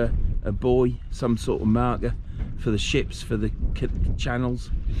that's a buoy, some sort of marker for the ships, for the channels.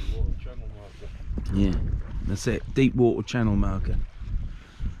 Deep water channel marker. Yeah, that's it. Deep water channel marker.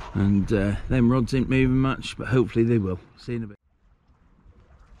 And them rods ain't moving much, but hopefully they will. See you in a bit.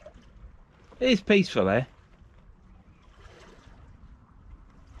 It's peaceful there.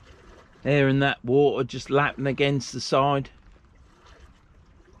 Hearing that water just lapping against the side.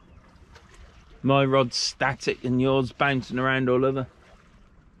 My rod's static and yours bouncing around all over.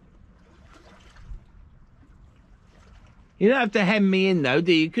 You don't have to hem me in though,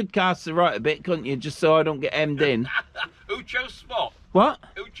 do you? You could cast the right a bit, couldn't you? Just so I don't get hemmed in. Who chose spot? What?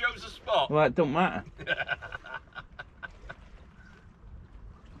 Who chose a spot? Well, it don't matter.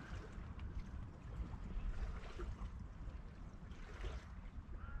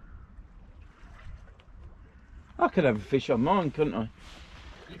 I could have a fish on mine, couldn't I?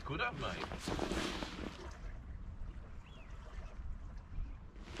 You could have, mate.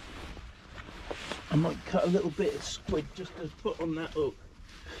 I might cut a little bit of squid just to put on that hook.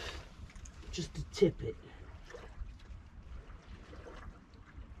 Just to tip it.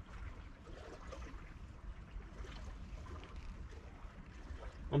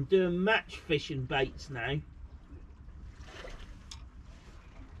 I'm doing match fishing baits now.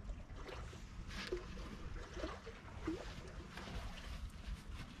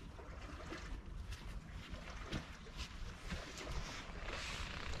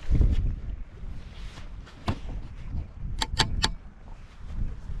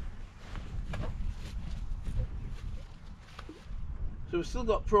 So we've still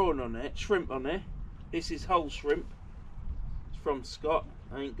got prawn on it, shrimp on there. This is whole shrimp. It's from Scott.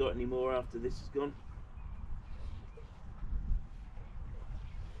 I ain't got any more after this is gone.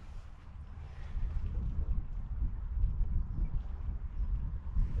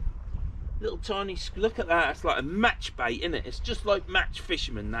 Little tiny, look at that, it's like a match bait, isn't it? It's just like match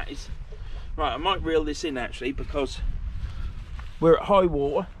fisherman, that is. Right, I might reel this in actually because we're at high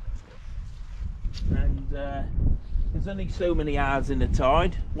water. And there's only so many hours in the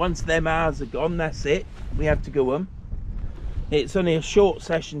tide. Once them hours are gone, that's it. We have to go home. It's only a short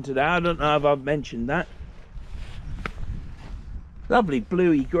session today. I don't know if I've mentioned that. Lovely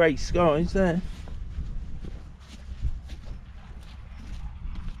bluey grey skies there.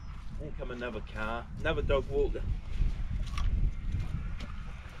 Here come another car, another dog walker.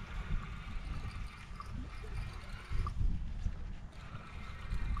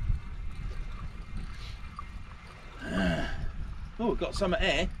 Oh, we've got some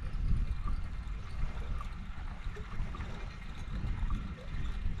air.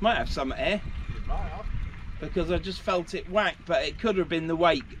 Might have some air. You might have. Because I just felt it whack, but it could have been the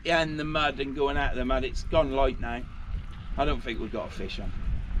weight and the mud and going out of the mud. It's gone light now. I don't think we've got a fish on.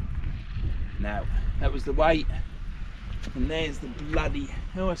 Now, that was the weight. And there's the bloody...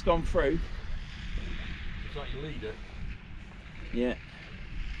 Oh, it's gone through. Is that your leader? Yeah.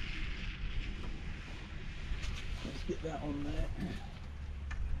 Let's get that on there.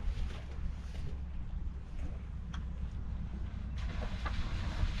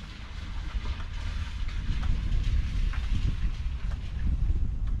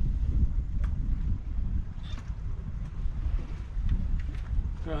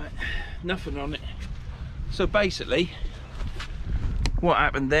 Right, nothing on it. So basically, what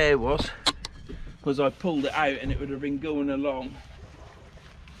happened there was I pulled it out and it would have been going along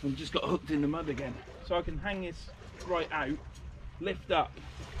and just got hooked in the mud again. So I can hang this right out, lift up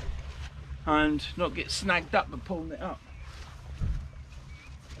and not get snagged up and pulling it up.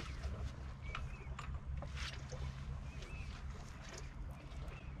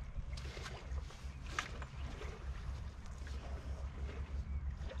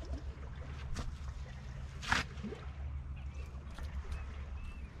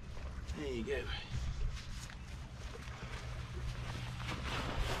 There you go.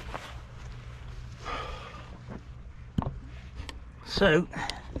 So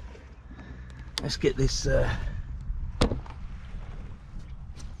let's get this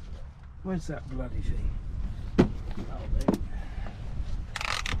where's that bloody thing? Oh, there.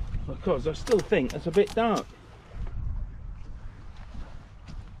 Because I still think it's a bit dark.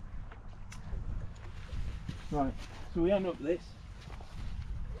 Right, so we unhook this.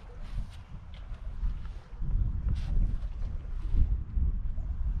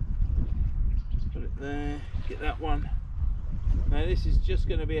 Just put it there, get that one. Now this is just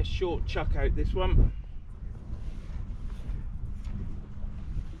going to be a short chuck out, this one.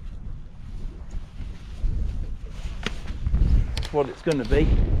 That's what it's going to be.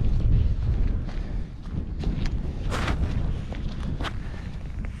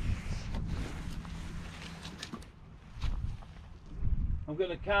 I'm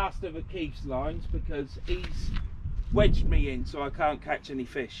going to cast over Keith's lines because he's wedged me in so I can't catch any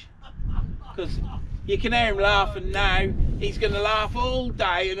fish. Because you can hear him laughing now. He's going to laugh all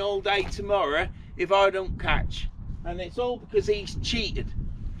day and all day tomorrow if I don't catch. And it's all because he's cheated.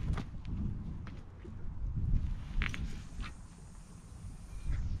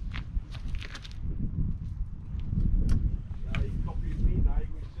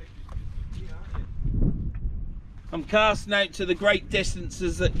 I'm casting out to the great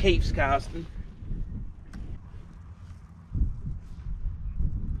distances that Keith's casting.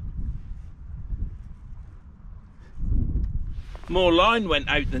 More line went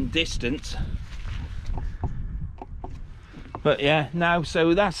out than distance. But yeah, no,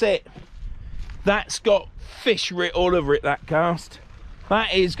 so that's it. That's got fish writ all over it, that cast.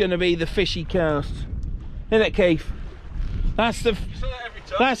 That is going to be the fishy cast. Isn't it, Keith? That's the...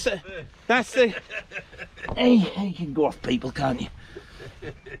 That's the... Hey, you can go off people, can't you?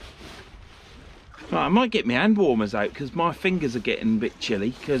 Right, I might get my hand warmers out because my fingers are getting a bit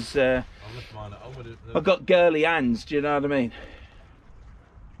chilly because I've got girly hands, do you know what I mean?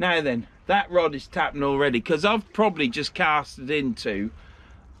 Now then, that rod is tapping already because I've probably just casted into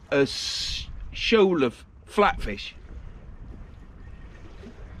a shoal of flatfish.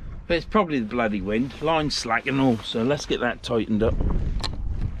 But it's probably the bloody wind. Line's slack and all, so let's get that tightened up.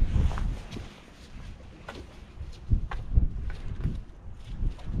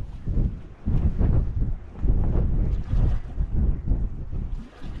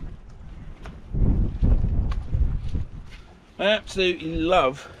 I absolutely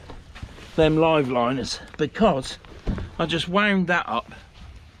love them live liners because I just wound that up,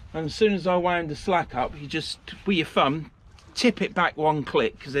 and as soon as I wound the slack up, you just with your thumb tip it back one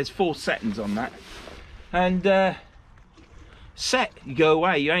click because there's 4 settings on that, and set, you go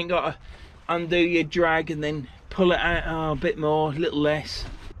away. You ain't got to undo your drag and then pull it out a bit more, a little less.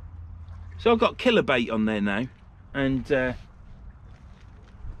 So I've got killer bait on there now, and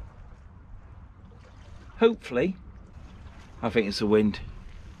hopefully, I think it's the wind.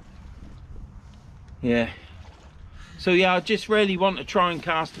 Yeah. So yeah, I just really want to try and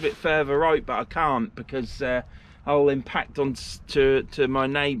cast a bit further out, but I can't because I'll impact on to my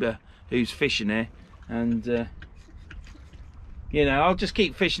neighbour who's fishing here, and you know, I'll just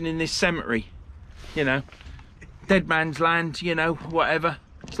keep fishing in this cemetery. You know, dead man's land. You know, whatever.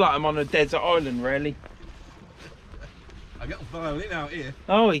 It's like I'm on a desert island, really. I got a violin out here.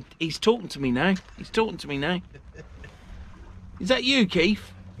 Oh, he's talking to me now. He's talking to me now. Is that you,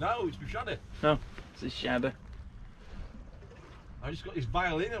 Keith? No, it's my shadow. No, it's a shadow. I just got this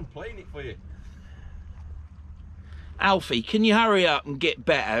violin and playing it for you. Alfie, can you hurry up and get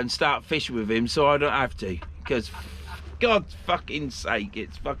better and start fishing with him so I don't have to? Because, God's fucking sake,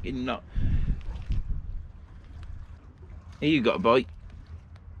 it's fucking not. Here, you got a bite.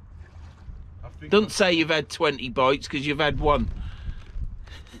 Don't say you've had 20 bites because you've had 1.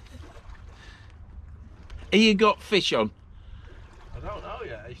 Here, you got fish on. I don't know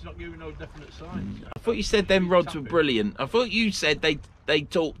yet. It's not giving no definite signs. I thought you said them rods were brilliant. I thought you said they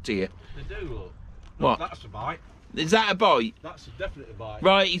talk to you. They do, look. What? That's a bite. Is that a bite? That's definitely a bite.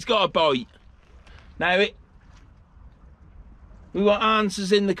 Right, he's got a bite. Now, we want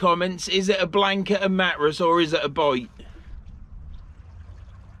answers in the comments. Is it a blanket, a mattress, or is it a bite?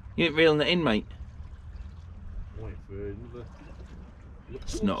 You ain't reeling it in, mate.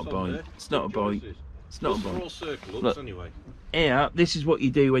 It's not a bite. It's not a bite. It's not a bite. All circle ups, look, anyway. Yeah, this is what you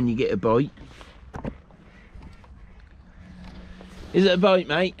do when you get a bite. Is it a bite,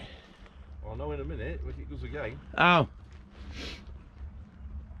 mate? I'll know in a minute if it goes again. Oh.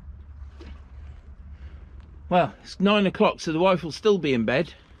 Well, it's 9 o'clock, so the wife will still be in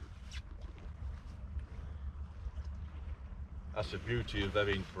bed. That's the beauty of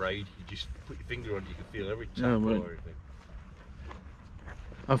having braid. You just put your finger on it, you can feel every tap Oh, or right. everything.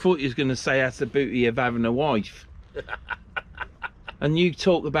 I thought you was going to say that's the beauty of having a wife. And you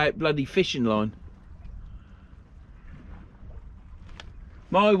talk about bloody fishing line.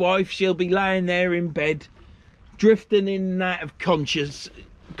 My wife, she'll be laying there in bed, drifting in and out of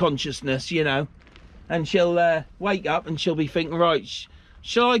consciousness, you know. And she'll wake up and she'll be thinking, right,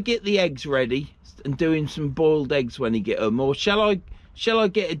 shall I get the eggs ready and do him some boiled eggs when he get home, or shall I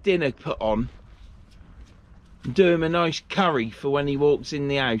get a dinner put on and do him a nice curry for when he walks in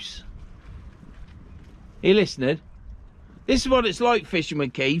the house? you listening? This is what it's like fishing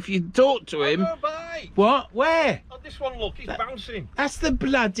with Keith. You talk to him. Go bite. What? Where? Oh, this one, look, he's bouncing. That's the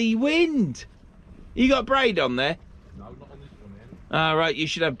bloody wind. You got braid on there? No, not on this one, then. Ah, right, you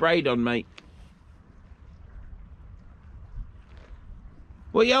should have braid on, mate.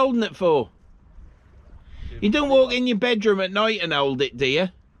 What are you holding it for? You don't walk in your bedroom at night and hold it, do you?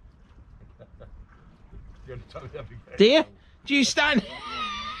 Do you? Do you stand?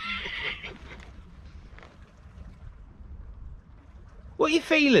 What are you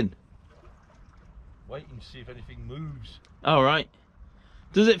feeling? Waiting to see if anything moves. All right.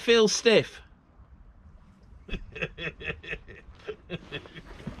 Does it feel stiff?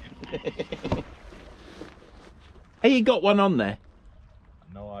 Hey, you got one on there?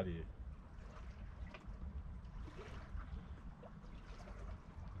 No idea.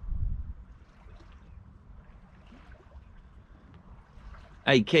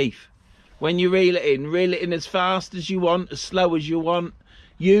 Hey, Keith, when you reel it in as fast as you want, as slow as you want.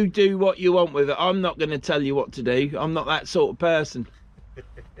 You do what you want with it. I'm not going to tell you what to do. I'm not that sort of person.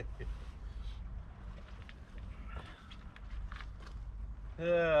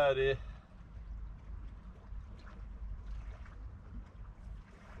 Oh dear.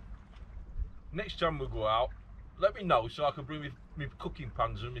 Next time we go out, let me know so I can bring me cooking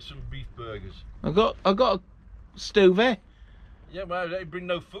pans and me some beef burgers. I got a stove here. Yeah, well, I didn't bring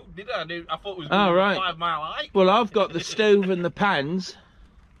no food, did I? I thought it was going to be a 5 mile hike. Well, I've got the stove and the pans.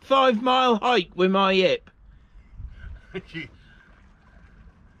 5 mile hike with my hip.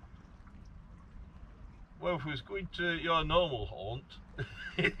 Well, if we was going to your normal haunt,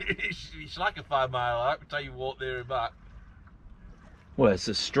 it's like a 5 mile hike. By the time you walk there and back. Well, it's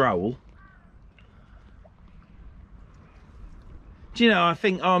a stroll. Do you know, I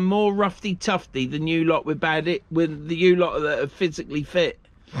think I'm more roughy tufty than you lot with you lot that are physically fit.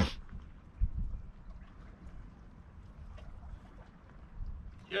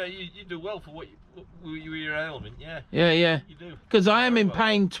 Yeah, you do well for what your ailment, yeah. Yeah. You do. Because I am in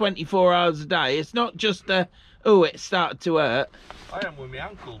pain 24 hours a day. It's not just oh, it started to hurt. I am with my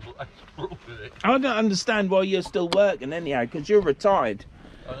ankle, but I broke with it. I don't understand why you're still working anyhow, because you're retired.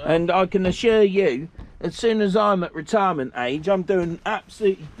 And I can assure you, as soon as I'm at retirement age, I'm doing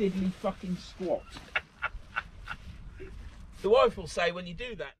absolutely diddly fucking squats. The wife will say when you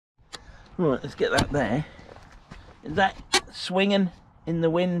do that. Right, let's get that there. Is that swinging in the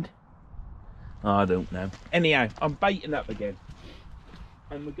wind? Oh, I don't know. Anyhow, I'm baiting up again.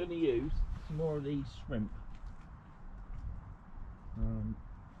 And we're going to use some more of these shrimp. I'm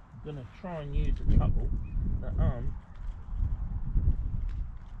going to try and use a couple that aren't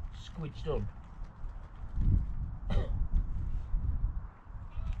squidged on.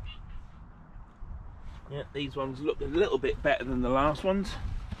 Yeah, these ones look a little bit better than the last ones.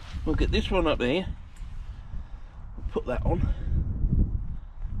 We'll get this one up here. We'll put that on.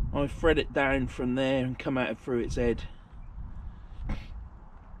 I thread it down from there and come out through its head.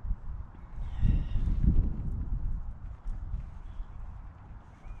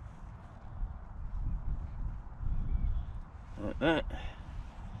 Like that.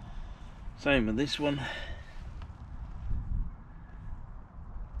 Same with this one.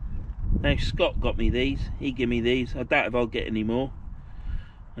 Now Scott got me these. He gave me these. I doubt if I'll get any more.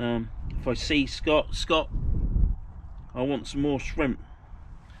 If I see Scott, I want some more shrimp.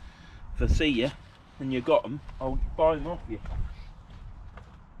 If I see you and you got them, I'll buy them off you.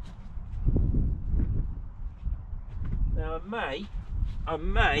 Now I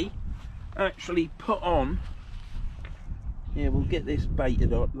may actually put on. Yeah, we'll get this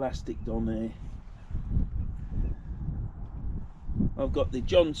baited elastic on there. I've got the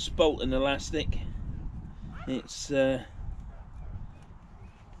John Spalton elastic. It's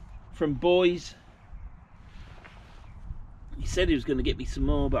from Boys. He said he was going to get me some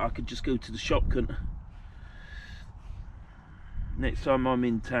more, but I could just go to the shop, couldn't I? Next time I'm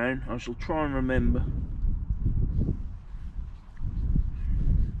in town, I shall try and remember.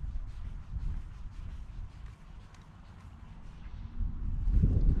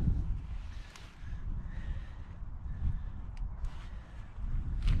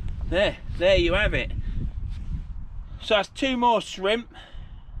 There you have it. So that's 2 more shrimp.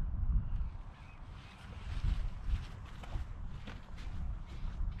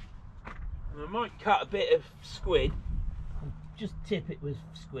 And I might cut a bit of squid and just tip it with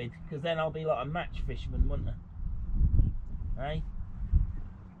squid, because then I'll be like a match fisherman, won't I? Eh?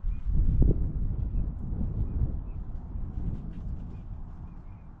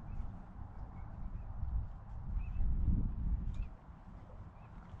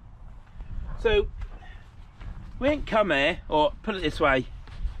 So we ain't come here, or put it this way,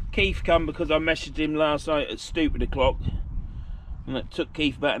 Keith come because I messaged him last night at stupid o'clock, and it took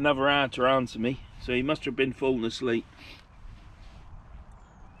Keith about another hour to answer me, so he must have been falling asleep.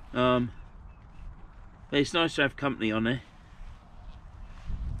 But it's nice to have company on there.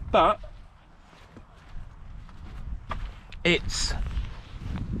 But it's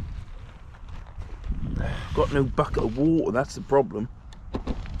got no bucket of water, that's the problem.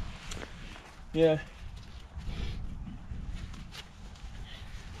 Yeah.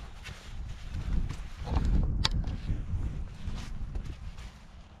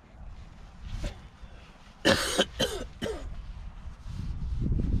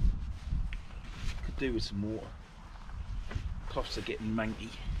 Could do with some water. Coughs are getting manky.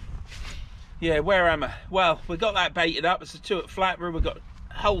 Yeah, where am I? Well, we got that baited up. It's a 2 at flatbread. We've got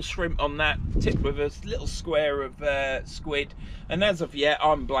whole shrimp on that, tipped with a little square of squid. And as of yet,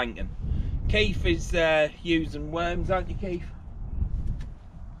 I'm blanking. Keith is using worms, aren't you, Keith?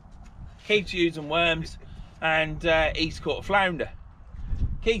 Keith's using worms, and he's caught a flounder.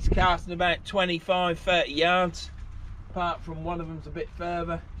 Keith's casting about 25-30 yards, apart from one of them's a bit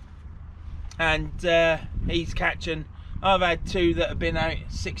further. And he's catching. I've had 2 that have been out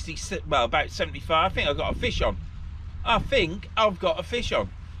 60, well, about 75. I think I've got a fish on. I think I've got a fish on.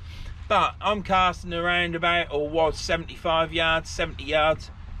 But I'm casting around about, or was 75 yards, 70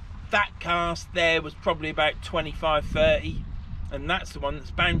 yards. That cast there was probably about 25-30, and that's the one that's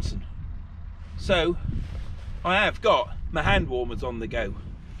bouncing. So I have got my hand warmers on the go.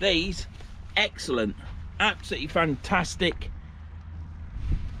 These, excellent, absolutely fantastic,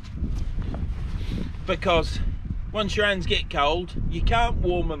 because once your hands get cold, you can't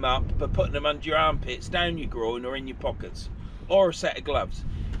warm them up by putting them under your armpits, down your groin, or in your pockets, or a set of gloves.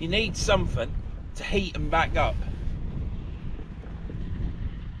 You need something to heat them back up.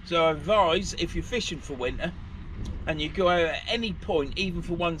 So I advise, if you're fishing for winter and you go out at any point, even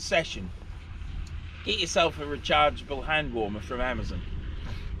for one session, get yourself a rechargeable hand warmer from Amazon.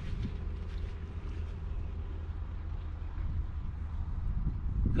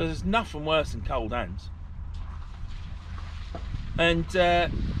 Because there's nothing worse than cold hands. And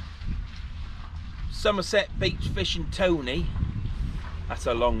Somerset Beach Fishing Tony, that's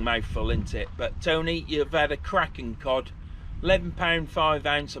a long mouthful, isn't it? But Tony, you've had a cracking cod, £11 5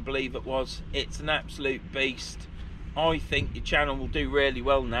 ounce, I believe it was. It's an absolute beast. I think your channel will do really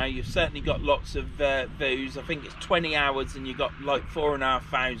well now. You've certainly got lots of views. I think it's 20 hours and you got like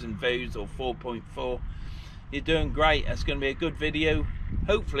 4,500 views, or 4.4. You're doing great. That's going to be a good video.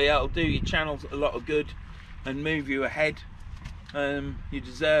 Hopefully that'll do your channel a lot of good and move you ahead. You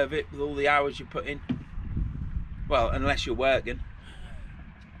deserve it with all the hours you put in. Well, unless you're working.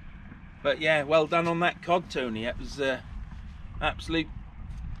 But yeah, well done on that cod, Tony. It was absolute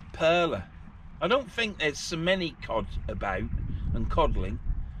perler. I don't think there's so many cod about and codling,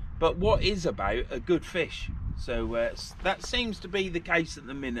 but what is about a good fish. So that seems to be the case at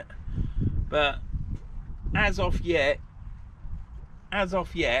the minute. But as of yet, I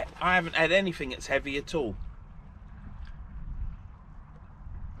haven't had anything that's heavy at all.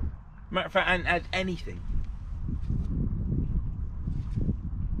 Matter of fact, I haven't had anything.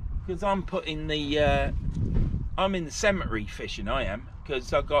 Because I'm putting the, I'm in the cemetery fishing, I am.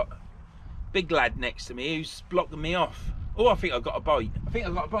 Because I've got a big lad next to me who's blocking me off. Oh, I think I've got a bite. I think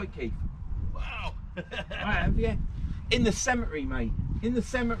I've got a bite, Keith. Wow. I have, yeah. In the cemetery, mate. In the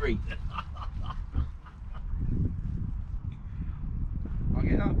cemetery. I'll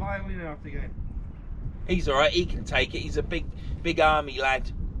get that violin out again. He's alright, he can take it. He's a big army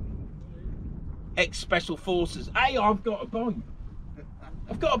lad. Ex-special forces. Hey, I've got a bite.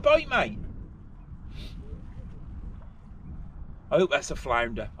 I've got a bite, mate. I hope that's a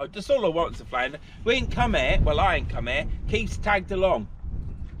flounder. That's all I want is a flounder. We ain't come here. Well, I ain't come here. Keith's tagged along.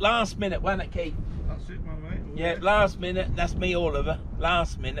 Last minute, wasn't it, Keith? That's it, my mate. Yeah, last minute. That's me, Oliver.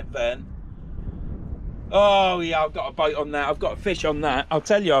 Last minute, Vern. Oh, yeah, I've got a bite on that. I've got a fish on that. I'll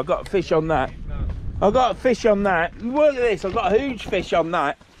tell you, I've got a fish on that. I've got a fish on that. Look at this. I've got a huge fish on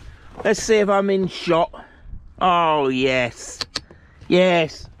that. Let's see if I'm in shot. Oh, yes.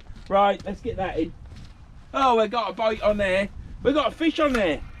 Yes. Right, let's get that in. Oh, we got a bite on there. We got a fish on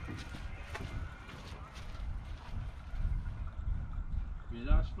there.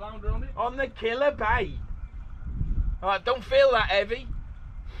 Nice flounder on it. On the killer bait. Alright, don't feel that heavy.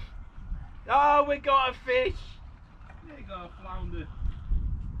 Oh, we got a fish. Yeah, you got a flounder.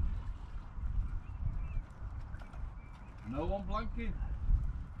 No one blanking.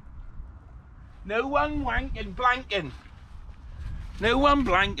 No one wanking, blanking. No one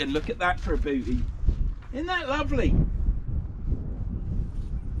blanking. Look at that for a booty. Isn't that lovely?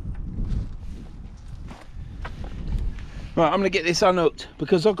 Right, I'm going to get this unhooked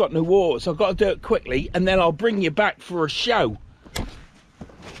because I've got no water, so I've got to do it quickly, and then I'll bring you back for a show.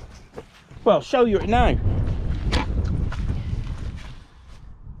 Well, I'll show you it now.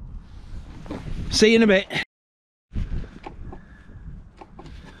 See you in a bit.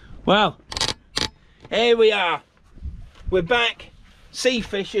 Well, here we are. We're back sea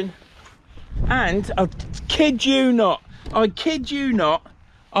fishing, and I kid you not,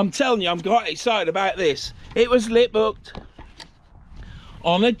 I'm telling you, I'm quite excited about this. It was lip hooked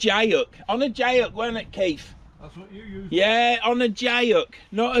on a J-hook. On a J-hook, wasn't it, Keith? That's what you use. Yeah, on a J-hook,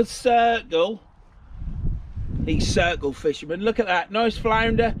 not a circle. He's circle fisherman. Look at that, nice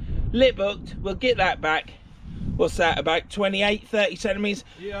flounder, lip hooked. We'll get that back. What's that, about 28, 30 centimetres?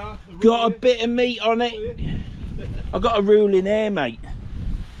 Yeah. Got a bit of meat on it. I've got a reel in here, mate.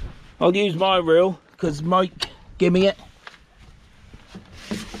 I'll use my reel because Mike give me it.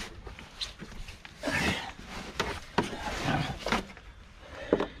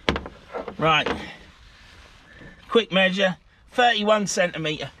 Right, quick measure, 31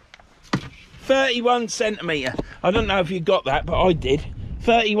 centimetre. 31 centimetre. I don't know if you got that, but I did.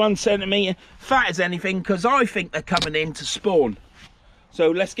 31 centimetre, fat as anything, because I think they're coming in to spawn.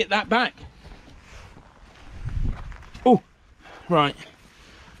 So let's get that back. Oh, right.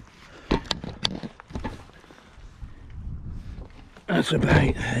 That's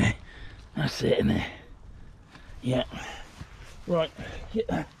about there. That's it in there. Yeah. Right, get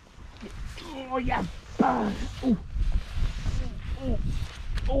that. Oh yeah. Oh. Oh.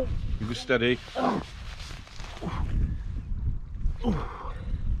 Oh. You go steady. Oh. Oh.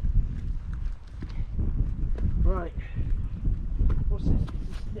 Right. What's this?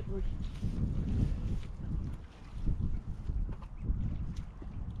 It's slippery.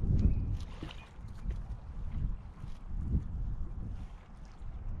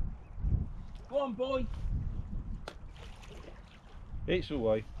 Go on, boy. It's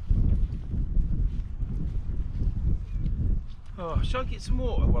away. Oh, shall I get some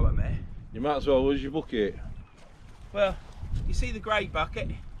water while I'm there? You might as well lose your bucket. Well, you see the grey bucket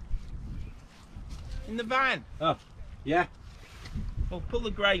in the van? Oh, yeah. Well, pull the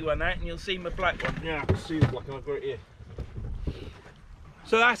grey one out and you'll see my black one. Yeah, I can see the black one. I've got it here.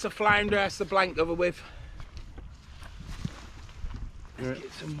 So that's a flounder, that's the blank over with. Let's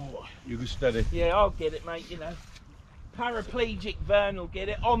get some more. You go steady. Yeah, I'll get it, mate, you know. Paraplegic Vern will get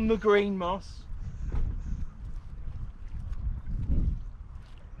it on the green moss.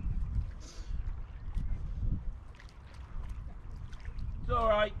 It's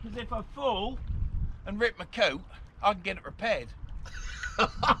alright, because if I fall and rip my coat, I can get it repaired. Do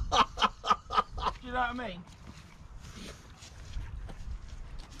you know what I mean?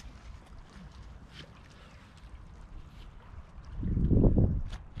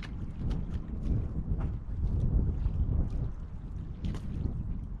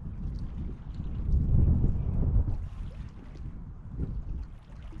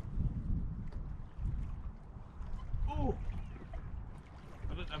 Oh,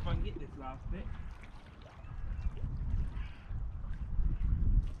 I don't know if I can get this last bit.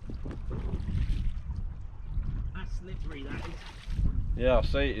 That's slippery, that is. Yeah, I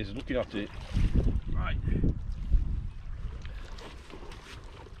see it is. Looking at it. Right.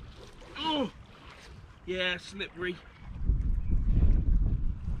 Oh, yeah, slippery.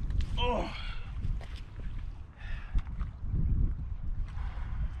 Oh.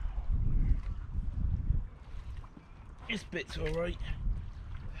 This bit's alright.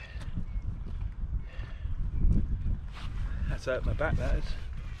 That's hurt my back, that is.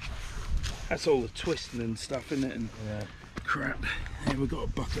 That's all the twisting and stuff, isn't it? And Yeah. crap. Yeah, we've got a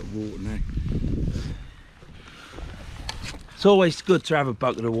bucket of water now. It's always good to have a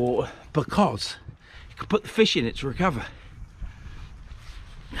bucket of water because you can put the fish in it to recover.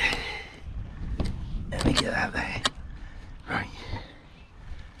 Let me get that there. Right.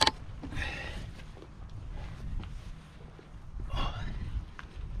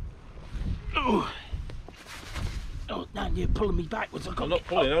 Oh, oh, now you're pulling me backwards. I'm not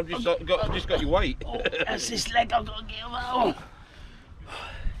pulling. I've just got your weight. Oh, that's this leg I've got to get over. Oh.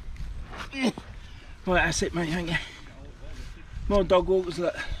 Right, that's it, mate, thank you. More dog walkers,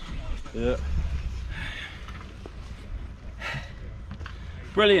 look. Yeah.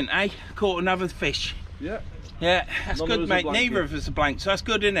 Brilliant, eh? Caught another fish. Yeah. Yeah, that's None good, of us are mate. blank Neither here. of us are blank, so that's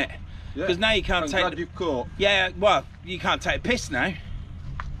good, isn't it? Yeah. Because now you can't I'm take. glad you've caught. Yeah, well, you can't take a piss now.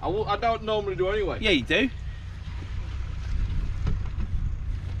 I don't normally do anyway. Yeah, you do.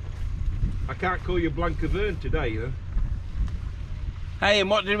 I can't call you Blanca Vern today, you know. Hey, and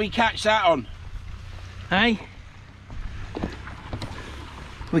what did we catch that on? Hey?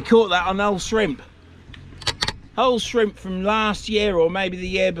 We caught that on old shrimp. Whole shrimp from last year or maybe the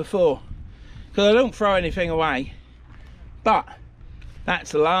year before. Because I don't throw anything away. But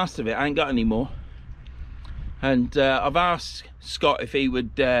that's the last of it. I ain't got any more. And I've asked Scott if he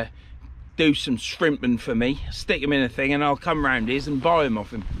would do some shrimping for me. Stick them in a thing and I'll come round his and buy them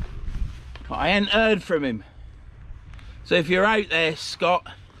off him. But I ain't heard from him. So if you're out there, Scott,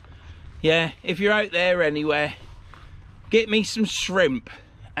 yeah, if you're out there anywhere, get me some shrimp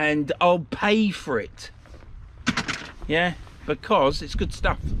and I'll pay for it. Yeah, because it's good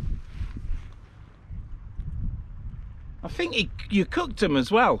stuff. I think you cooked them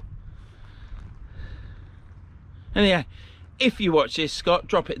as well. Anyhow, if you watch this, Scott,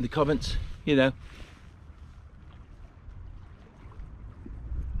 drop it in the comments, you know.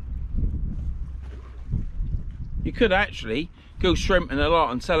 You could actually go shrimping a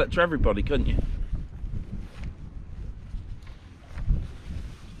lot and sell it to everybody, couldn't you?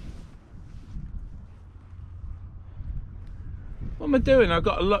 What am I doing? I've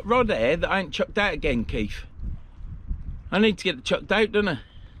got a rod here that I ain't chucked out again, Keith. I need to get it chucked out, don't I?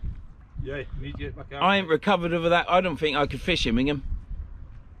 Yeah, you need to get it back out. I ain't recovered over that. I don't think I could fish Immingham.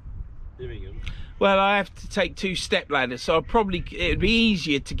 Immingham? Well, I have to take 2 step ladders, so it'd be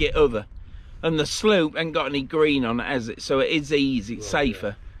easier to get over. And the slope ain't got any green on it, has it? So it is easy, it's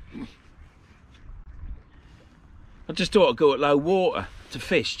safer. Yeah. I just thought I'd go at low water to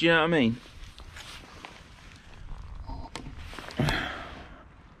fish, do you know what I mean?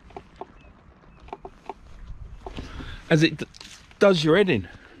 As it does your head in.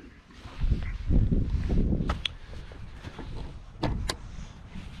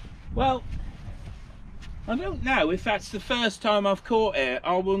 Well, I don't know if that's the first time I've caught it.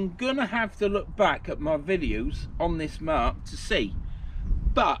 I'm gonna have to look back at my videos on this mark to see,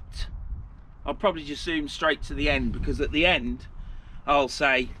 but I'll probably just zoom straight to the end, because at the end I'll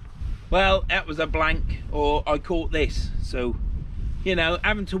say, well, that was a blank, or I caught this. So, you know,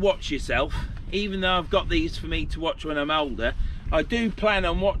 having to watch yourself, even though I've got these for me to watch when I'm older, I do plan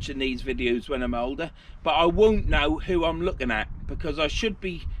on watching these videos when I'm older, but I won't know who I'm looking at, because I should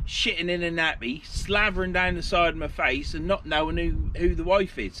be shitting in a nappy, slavering down the side of my face and not knowing who the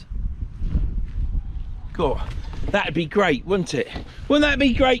wife is. God, that'd be great, wouldn't it? Wouldn't that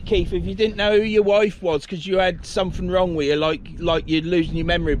be great, Keith, if you didn't know who your wife was because you had something wrong with you, like you're losing your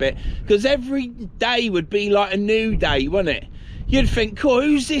memory a bit? Because every day would be like a new day, wouldn't it? You'd think, cool,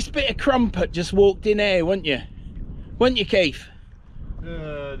 who's this bit of crumpet just walked in here, wouldn't you? Wouldn't you, Keith?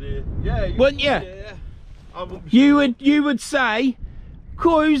 Yeah. Wouldn't you? Yeah. You would say,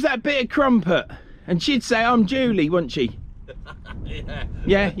 cool, who's that bit of crumpet? And she'd say, I'm Julie, wouldn't she?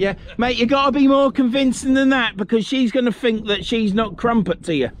 Yeah. Mate, you gotta be more convincing than that, because she's gonna think that she's not crumpet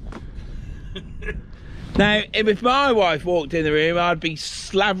to you. Now, if my wife walked in the room, I'd be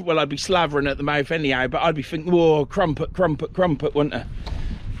slavering at the mouth anyhow, but I'd be thinking, whoa, crumpet, wouldn't I?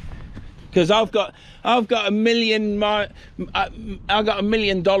 Because I've got $1 million, I've got $1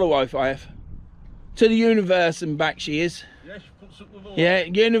 million wife, I have. To the universe and back she is. Yeah, she puts up with all. Yeah,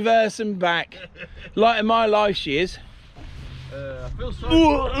 universe and back. Light of my life she is. I feel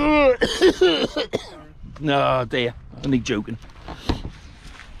sorry. No, dear, only joking.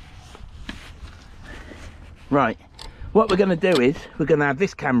 Right, what we're going to do is we're going to have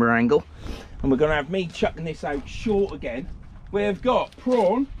this camera angle, and we're going to have me chucking this out short again. We've got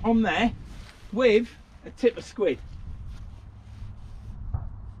prawn on there with a tip of squid.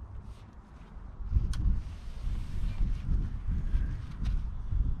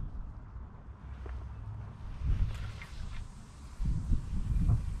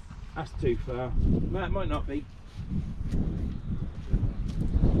 That's too far. That might not be.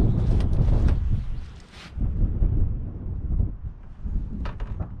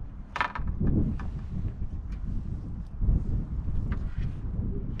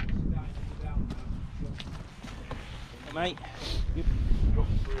 Mate.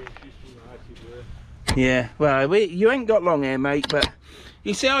 Yeah, well, you ain't got long here, mate, but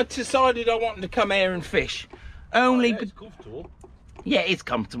you see, I decided I wanted to come here and fish. Only it's comfortable. Yeah, it's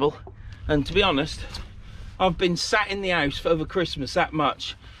comfortable. And to be honest, I've been sat in the house over Christmas that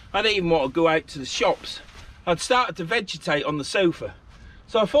much. I didn't even want to go out to the shops. I'd started to vegetate on the sofa.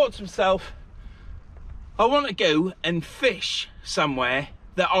 So I thought to myself, I want to go and fish somewhere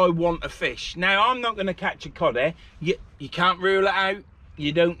that I want to fish. Now, I'm not going to catch a cod here. You can't rule it out.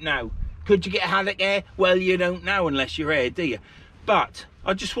 You don't know. Could you get a haddock here? Well, you don't know unless you're here, do you? But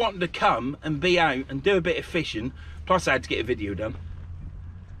I just wanted to come and be out and do a bit of fishing. Plus, I had to get a video done.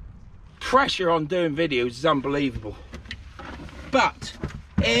 Pressure on doing videos is unbelievable. But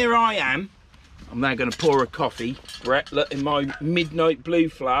here I am. I'm now going to pour a coffee, Brett, in my midnight blue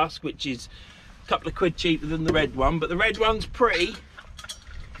flask, which is couple of quid cheaper than the red one, but the red one's pretty.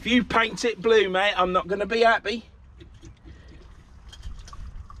 If you paint it blue, mate, I'm not going to be happy.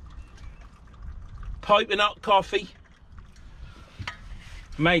 Piping hot coffee.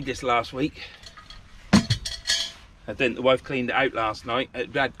 Made this last week. I didn't. The wife cleaned it out last night.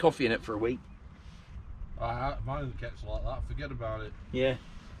 It had coffee in it for a week. Mine gets like that. Forget about it. Yeah.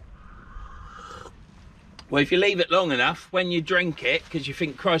 Well, if you leave it long enough, when you drink it, because you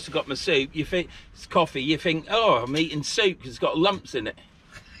think, Christ, I got my soup, you think it's coffee, you think, oh, I'm eating soup because it's got lumps in it.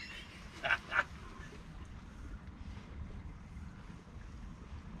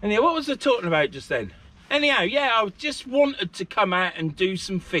 Anyhow, what was I talking about just then? Anyhow, yeah, I just wanted to come out and do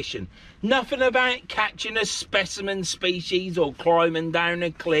some fishing. Nothing about catching a specimen species or climbing down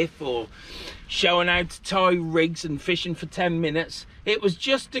a cliff or showing how to tie rigs and fishing for 10 minutes. It was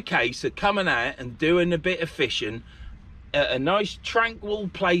just a case of coming out and doing a bit of fishing at a nice tranquil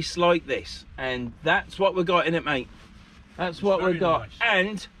place like this. And that's what we got in it, mate. That's what we got. Nice.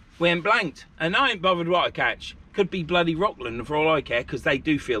 And we ain't blanked. And I ain't bothered what I catch. Could be bloody Rockland for all I care, because they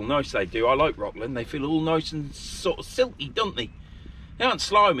do feel nice, they do. I like Rockland. They feel all nice and sort of silky, don't they? They aren't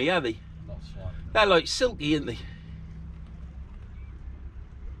slimy, are they? Not slimy. They're like silky, aren't they?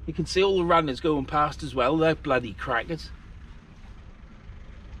 You can see all the runners going past as well. They're bloody crackers.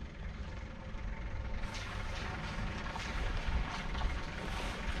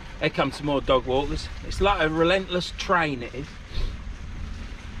 Here comes some more dog walkers. It's like a relentless train, it is.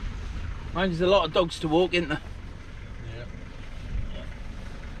 Mind, there's a lot of dogs to walk, isn't there?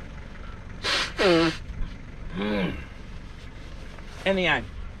 Anyhow,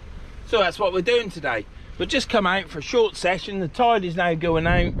 so that's what we're doing today. We've just come out for a short session. The tide is now going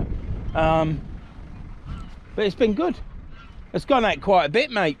out, but it's been good. It's gone out quite a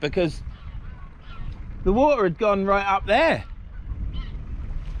bit, mate, because the water had gone right up there,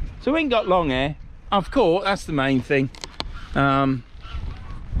 so we ain't got long here. I've caught, that's the main thing.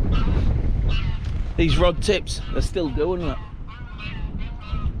 These rod tips are still going. Look.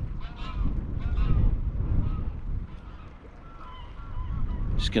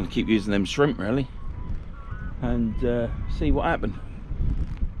 Just going to keep using them shrimp really, and see what happened.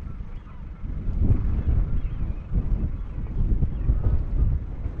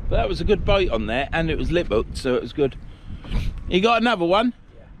 But that was a good bite on there, and it was lip hooked, so it was good. You got another one?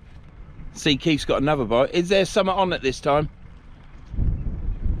 Yeah. See, Keith's got another bite. Is there something on it this time?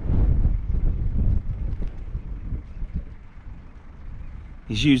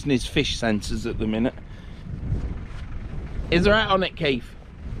 He's using his fish sensors at the minute. Is there out on it, Keith?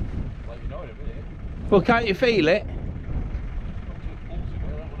 Well, you know in a minute. Well, can't you feel it?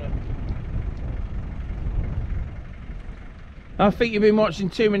 I think you've been watching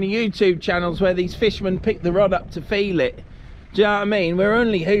too many YouTube channels where these fishermen pick the rod up to feel it. Do you know what I mean? We're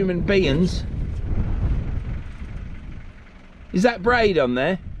only human beings. Is that braid on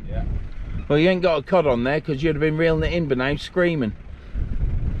there? Yeah. Well, you ain't got a cod on there because you'd have been reeling it in by now, screaming.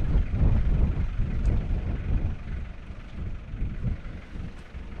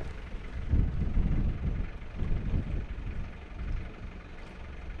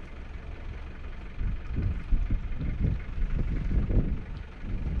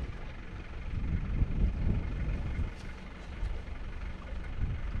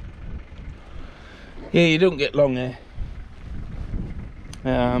 Yeah, you don't get long here.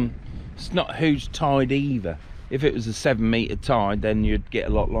 It's not a huge tide either. If it was a 7 metre tide, then you'd get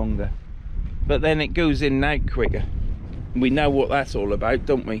a lot longer. But then it goes in and out quicker. We know what that's all about,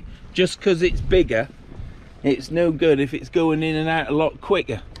 don't we? Just because it's bigger, it's no good if it's going in and out a lot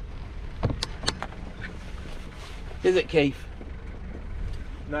quicker. Is it, Keith?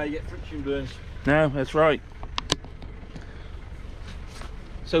 No, you get friction burns. No, that's right.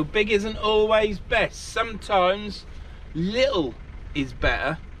 So big isn't always best. Sometimes little is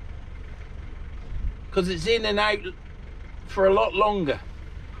better because it's in and out for a lot longer.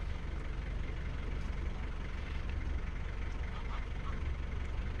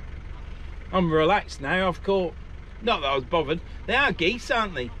 I'm relaxed now. I've caught, not that I was bothered. They are geese,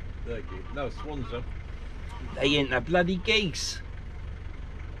 aren't they? They're geese. No, swans though. They ain't the bloody geese.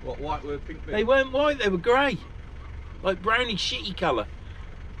 What, white were pink? They weren't white, they were grey. Like browny shitty colour.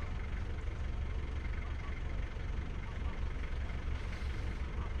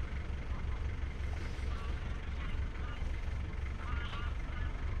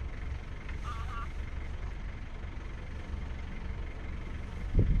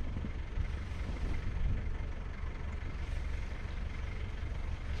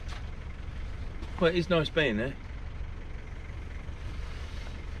 Well, it is nice being there.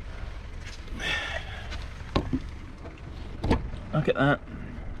 Look at that.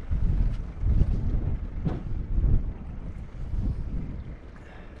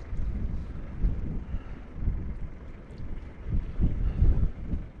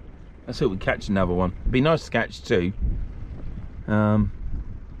 Let's hope we catch another one. It'd be nice to catch two.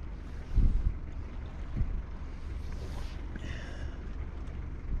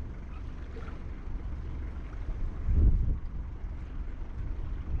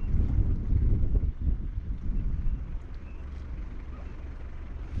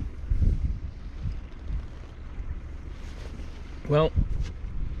 Well,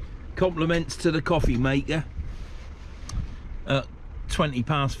 compliments to the coffee maker at 20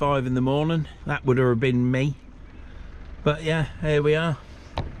 past 5 in the morning. That would have been me. But yeah, here we are.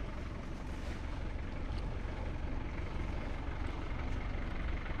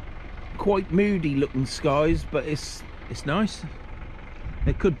 Quite moody looking skies, but it's nice.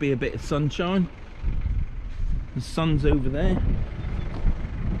 There could be a bit of sunshine. The sun's over there.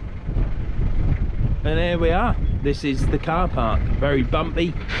 And here we are. This is the car park. Very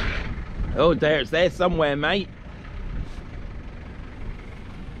bumpy. Oh, it's there somewhere, mate.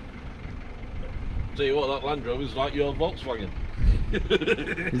 Tell you what, that Land Rover's like your Volkswagen.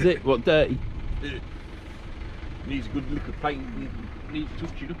 Is it? What, dirty? Needs a good lick of paint, needs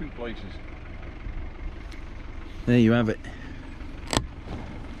touching up in places. There you have it.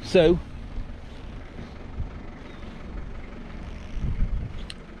 So,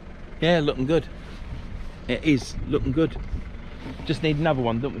 yeah, looking good. It is looking good. Just need another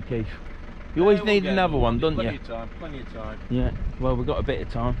one, don't we, Keith? You always need another one, don't you? Plenty of time, plenty of time. Yeah, well, we've got a bit of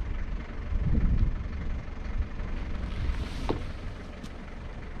time.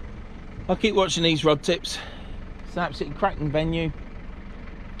 I'll keep watching these rod tips. It's an absolutely cracking venue.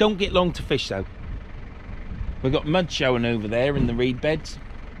 Don't get long to fish though. We've got mud showing over there in the reed beds.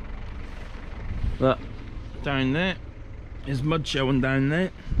 Look, down there, there's mud showing down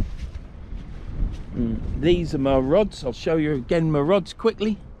there. These are my rods. I'll show you again my rods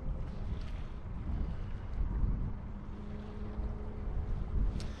quickly.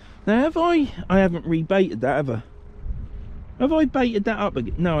 Now I haven't rebaited that, have I? Have I baited that up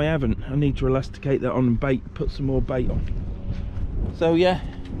again? No, I haven't. I need to elasticate that on and put some more bait on. So yeah,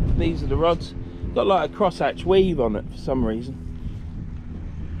 these are the rods. Got like a crosshatch weave on it for some reason.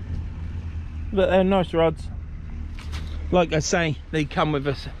 But they're nice rods. Like I say, they come with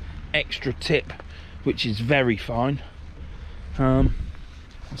this extra tip, which is very fine. I'll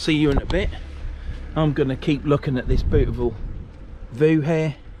see you in a bit. I'm gonna keep looking at this beautiful view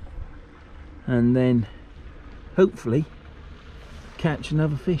here, and then hopefully catch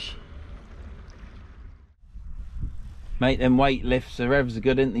another fish. Mate, them weight lifts are ever so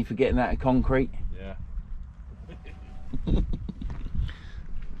good, aren't they, for getting out of concrete? Yeah.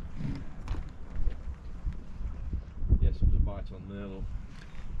 Yes, there's a bite on there, look.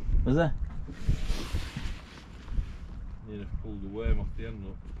 Was there? Need to pull the worm off the end,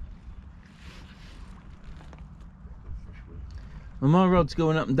 look. Well, my rod's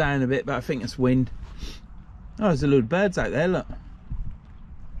going up and down a bit, but I think it's wind. Oh, there's a load of birds out there, look.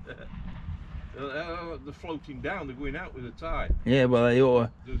 They're floating down, they're going out with the tide. Yeah, well, they ought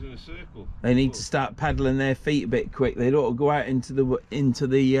to. There's in a circle. They need to start paddling their feet a bit quick. They ought to go out into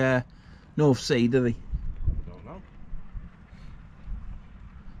the North Sea, do they? Don't know.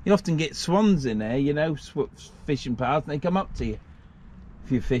 You often get swans in there, you know, fishing paths, and they come up to you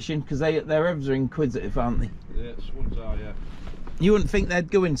if you're fishing, because they're ever so inquisitive, aren't they? Yeah, swans are, yeah. You wouldn't think they'd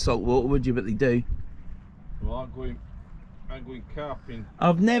go in salt water, would you? But they do. Well, I'm going carping.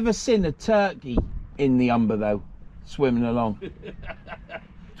 I've never seen a turkey in the Humber though, swimming along.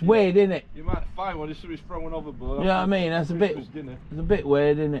 It's weird, isn't it? You might find one if somebody's throwing overboard. You know what I mean? That's a bit. It's a bit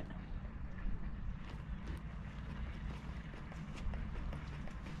weird, isn't it?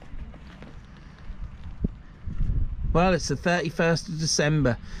 Well, it's the 31st of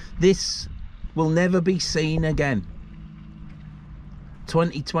December. This will never be seen again.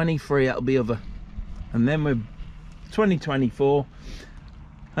 2023, that'll be over. And then we're 2024.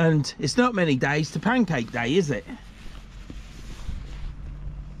 And it's not many days to Pancake Day, is it?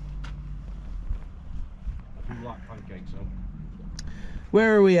 I do like pancakes, though.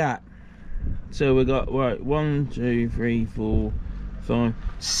 Where are we at? So we got, right, 1, 2, 3, 4, 5,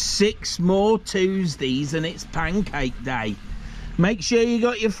 6 more Tuesdays and it's Pancake Day. Make sure you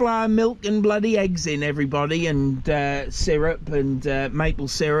got your flour, milk and bloody eggs in, everybody, and syrup and maple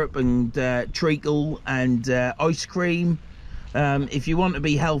syrup and treacle and ice cream. If you want to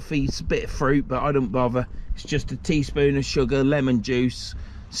be healthy, it's a bit of fruit, but I don't bother. It's just a teaspoon of sugar, lemon juice,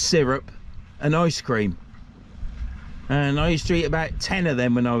 syrup and ice cream. And I used to eat about 10 of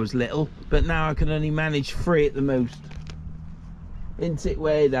them when I was little, but now I can only manage 3 at the most. Isn't it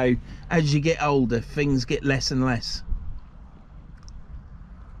weird though? As you get older, things get less and less.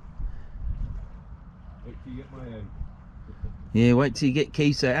 Wait till you get my Yeah, wait till you get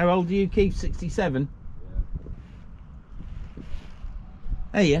Keith. So, how old are you, Keith? 67? Yeah.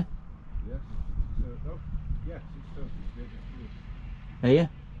 Are you? Yeah, no. Yeah, 68. Are you?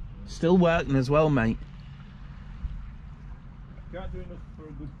 Still working as well, mate. Can't do enough for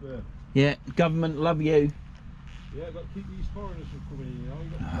a good birth. Yeah, government love you. Yeah, I've got to keep these foreigners from coming in, you know,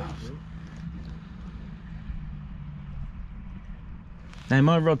 you've got to pay for them. Now,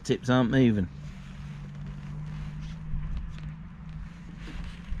 my rod tips aren't moving.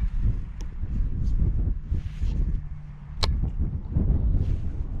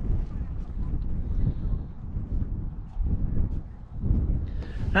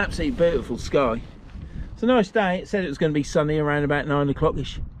 Absolutely beautiful sky. It's a nice day. It said it was going to be sunny around about 9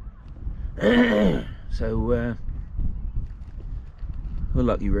 o'clock-ish. So, we're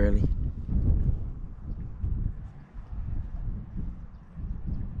lucky, really.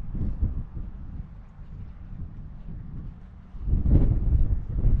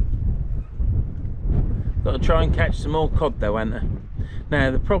 Got to try and catch some more cod though, ain't I?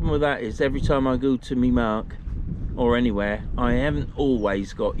 Now, the problem with that is every time I go to me mark or anywhere, I haven't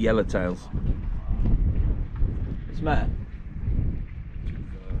always got yellowtails. What's the matter?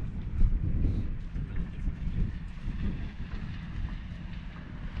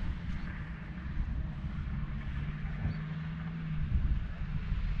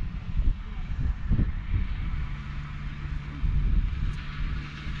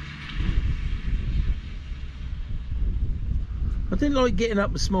 I didn't like getting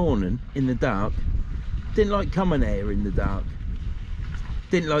up this morning in the dark. Didn't like coming here in the dark.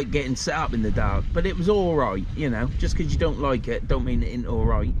 Didn't like getting set up in the dark. But it was alright, you know. Just because you don't like it, don't mean it ain't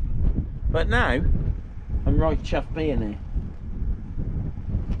alright. But now, I'm right chuffed being here.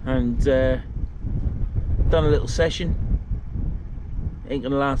 And done a little session. Ain't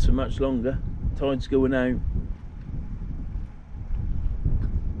going to last for much longer. Tide's going out.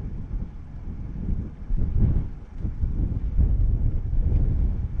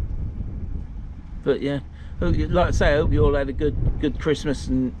 But yeah, like I say, I hope you all had a good Christmas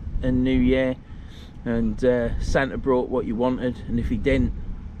and New Year, and Santa brought what you wanted, and if he didn't,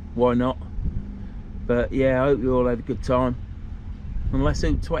 why not? But yeah, I hope you all had a good time. Unless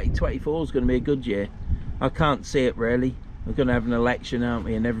 2024 is going to be a good year. I can't see it really. We're going to have an election, aren't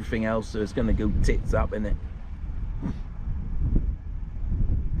we, and everything else, so it's going to go tits up, innit?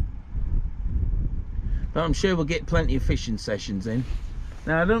 But I'm sure we'll get plenty of fishing sessions in.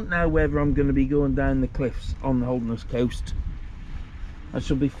 Now, I don't know whether I'm going to be going down the cliffs on the Holderness coast. I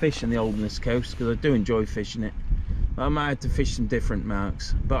shall be fishing the Holderness coast because I do enjoy fishing it. But I might have to fish some different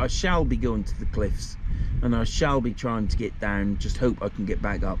marks. But I shall be going to the cliffs, and I shall be trying to get down. Just hope I can get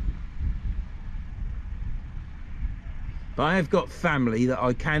back up. But I have got family that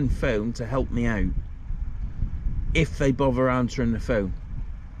I can phone to help me out if they bother answering the phone.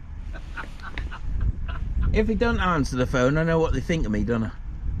 If they don't answer the phone, I know what they think of me, don't I?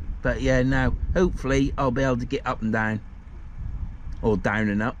 But yeah, now, hopefully I'll be able to get up and down. Or down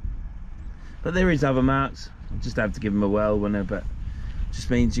and up. But there is other marks. I'll just have to give them a whirl whenever. But just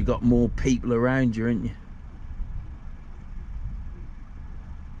means you've got more people around you, ain't you?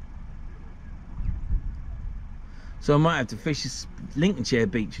 So I might have to fish Lincolnshire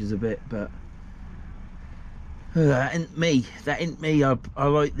beaches a bit, but that ain't me. That ain't me. I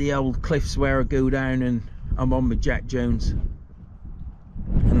like the old cliffs where I go down and I'm on with Jack Jones.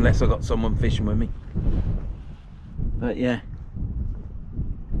 Unless I got someone fishing with me. But yeah.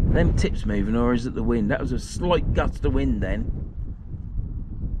 Them tips moving, or is it the wind? That was a slight gust of wind then.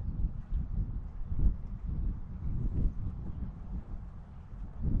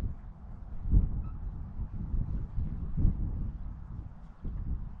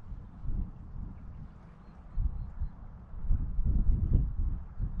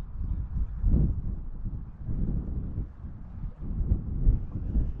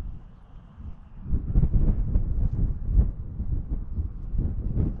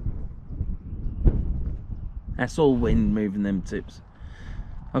 That's all wind moving them tips.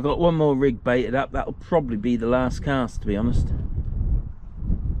 I've got one more rig baited up. That'll probably be the last cast, to be honest.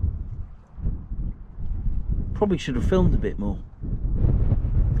 Probably should have filmed a bit more.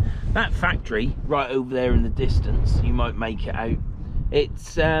 That factory right over there in the distance, you might make it out.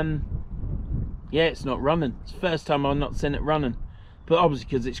 It's yeah, it's not running. It's the first time I've not seen it running. But obviously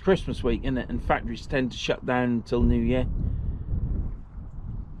because it's Christmas week, isn't it? And factories tend to shut down until New Year.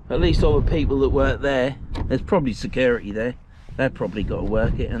 At least all the people that work there, there's probably security there. They've probably got to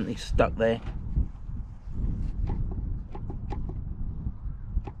work it, and they're stuck there.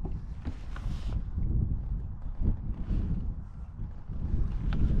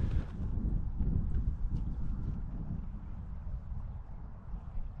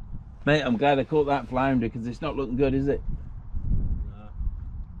 Mate, I'm glad I caught that flounder because it's not looking good, is it? No.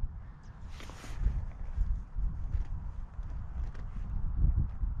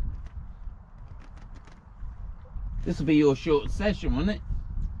 This will be your short session, won't it?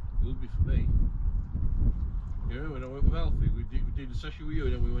 It would be for me. You know, when I went with Alfie, we did a session with you,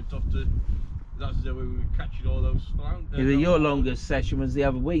 and then we went off to. That's the day we were catching all those flounders. Yeah, your longest session was the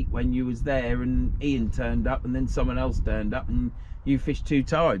other week when you was there and Ian turned up and then someone else turned up and you fished 2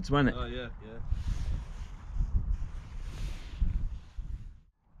 tides, wasn't it? Oh yeah,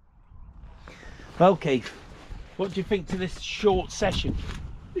 yeah. Well, Keith, what do you think to this short session?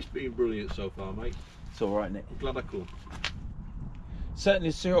 It's been brilliant so far, mate. It's all right, isn't it? I'm glad I could. Certainly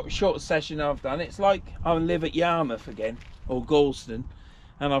a short session I've done. It's like I live at Yarmouth again, or Galston,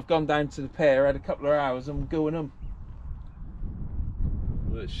 and I've gone down to the pier, had a couple of hours and I'm going home.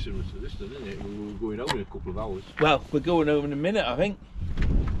 Well, it's similar to this, then, isn't it? We were going home in a couple of hours. Well, we're going home in a minute, I think,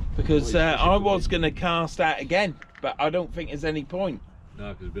 because I was going to cast out again, but I don't think there's any point. No,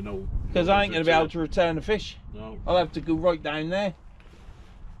 because there's been no. Because I ain't going to be able to return the fish. No. I'll have to go right down there.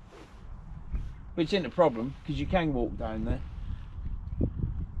 Which ain't a problem, because you can walk down there.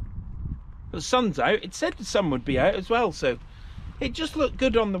 But the sun's out. It said the sun would be out as well, so it just looked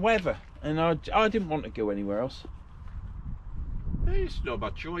good on the weather. And I didn't want to go anywhere else. Hey, it's not a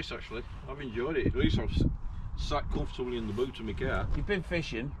bad choice, actually. I've enjoyed it. At least I've sat comfortably in the boot of my car. You've been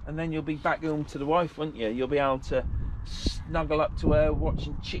fishing, and then you'll be back home to the wife, won't you? You'll be able to snuggle up to her,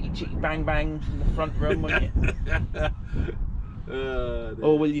 watching Chitty Chitty Bang Bang in the front room, won't you?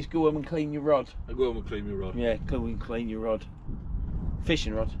 Or will you go home and clean your rod? I'll go home and clean my rod. Yeah, go and clean your rod.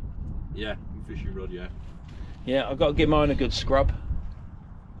 Fishing rod. Yeah, fishing rod, yeah. Yeah, I've got to give mine a good scrub.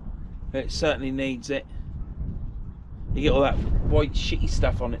 It certainly needs it. You get all that white shitty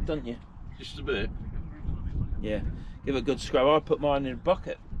stuff on it, don't you? Just a bit. Yeah, give it a good scrub. I put mine in a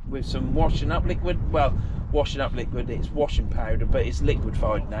bucket with some washing up liquid. Well, washing up liquid, it's washing powder, but it's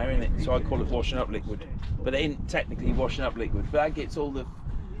liquefied now, isn't it? So I call it washing up liquid. But it ain't technically washing up liquid, but that gets all the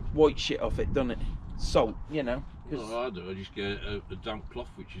white shit off it, doesn't it? Salt, you know. Well, I do. I just get a damp cloth,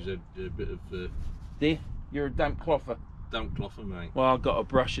 which is a bit of. Dear, you're a damp clother. Damp cloth, mate. Well, I've got a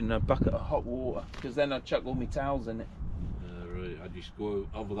brush and a bucket of hot water, because then I chuck all my towels in it. Right, I just go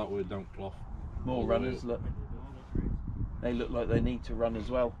over that with a damp cloth. More runners, look. They look like they need to run as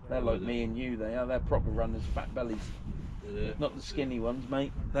well. They're like me and you, they are. They're proper runners, fat bellies. Yeah. Not the skinny ones,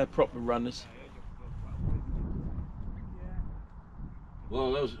 mate. They're proper runners.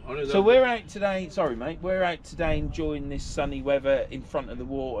 Well, so we're out today, sorry mate, we're out today enjoying this sunny weather in front of the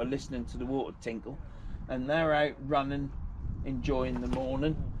water, listening to the water tinkle. And they're out running, enjoying the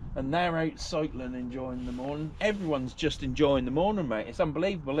morning. And they're out cycling, enjoying the morning. Everyone's just enjoying the morning, mate. It's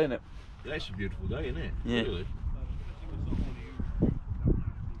unbelievable, isn't it? Yeah, it's a beautiful day, isn't it? Yeah. Really.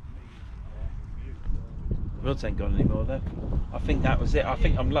 Rods ain't gone anymore though. I think that was it. I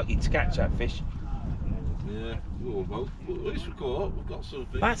think I'm lucky to catch that fish. Yeah, well, at least we caught up. We've got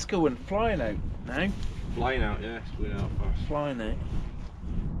something. That's going flying out now. Flying out, yeah, it's going out fast. Flying out.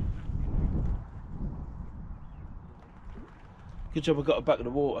 Good job I got a bucket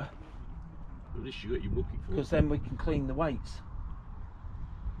of water. At least you got your bucket full. Because then we can clean the weights.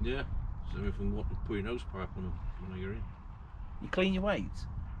 Yeah, so if I want to put your nose pipe on them when I get in. You clean your weights?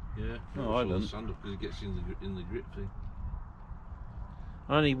 Yeah. Oh, I don't. Sand up because it gets in the grip thing.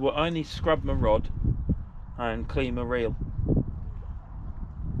 I only scrub my rod and clean my reel.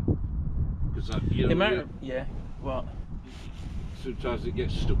 Because you know, yeah. What? Sometimes it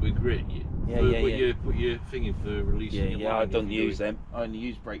gets stuck with grit. Yeah. You put your thing in for releasing. Yeah, I don't use them. I only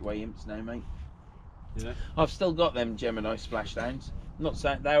use breakaway imps now, mate. Yeah. I've still got them Gemini splashdowns. Not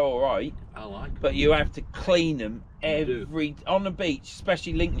saying they're all right. I like. But you have to clean them on the beach,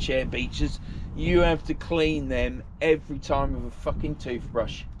 especially Lincolnshire beaches. You have to clean them every time with a fucking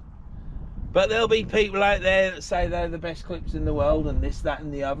toothbrush. But there'll be people out there that say they're the best clips in the world and this, that,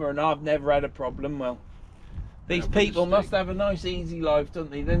 and the other, and I've never had a problem. Well, these people must have a nice, easy life,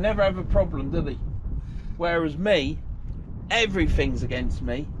 don't they? They never have a problem, do they? Whereas me, everything's against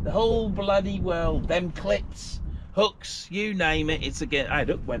me. The whole bloody world. Them clips, hooks, you name it, it's again. I had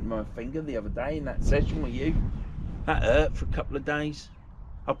a hook went in my finger the other day in that session with you. That hurt for a couple of days.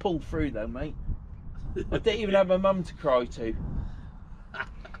 I pulled through though, mate. I didn't even have my mum to cry to.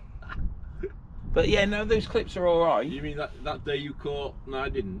 But yeah, no, those clips are all right. You mean that day you caught? No, I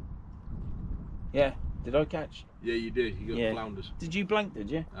didn't. Yeah, did I catch? Yeah, you did. You got flounders. Did you blank?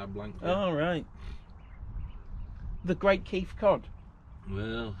 Did you? I blanked. Yeah. All right. The great Keith Cod.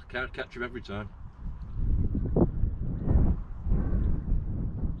 Well, can't catch him every time.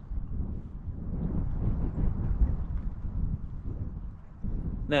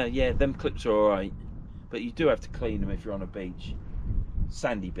 No, yeah, them clips are alright. But you do have to clean them if you're on a beach.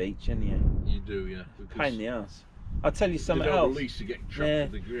 Sandy beach, ain't you? You do, yeah. Pain in the ass. I'll tell you something they don't else. release to get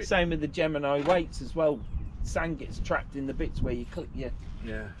trapped with the grit. Same with the Gemini weights as well. Sand gets trapped in the bits where you click your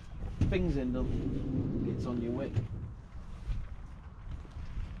things in them. Gets on your wick.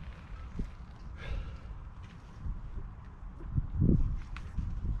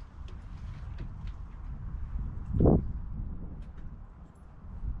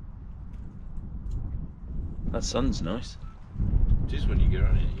 That sun's nice. It is when you get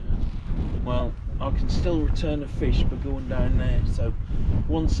on it, yeah. Well, I can still return a fish by going down there, so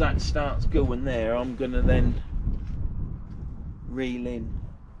once that starts going there, I'm gonna then reel in.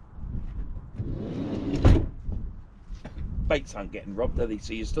 Baits aren't getting robbed, are they?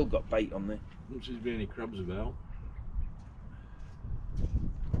 So you still got bait on there. Don't seem to be any crabs about.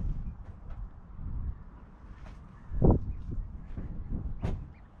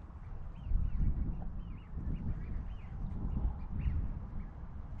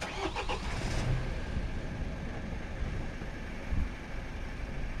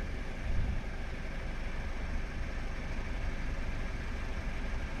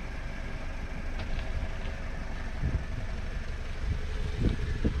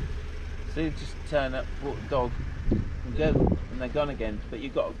 So you just turn up, walk the dog, and go, and they're gone again. But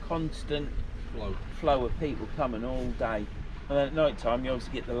you've got a constant flow of people coming all day. And then at night time, you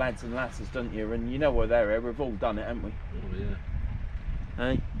obviously get the lads and lasses, don't you? And you know where they're at. We've all done it, haven't we? Oh yeah.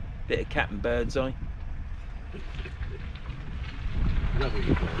 Hey, bit of cat and bird's eye. Is that what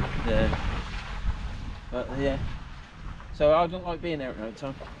you call it? Yeah. But yeah. So I don't like being there at night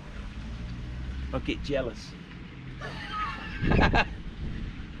time. I get jealous.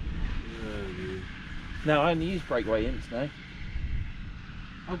 No, I only use breakaway imps now.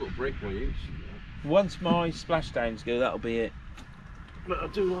 I've got breakaway imps. Once my splashdowns go, that'll be it. But I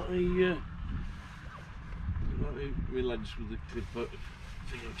do like the lads with the boat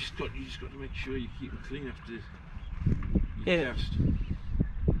thing. You just got to make sure you keep them clean after you cast.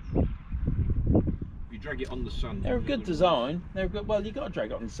 If you drag it on the sand. They're a good design. They're good. Well, you got to drag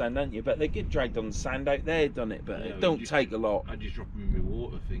it on the sand, don't you? But they get dragged on the sand out there, done it. But Yeah, it don't take a lot. I just drop them in my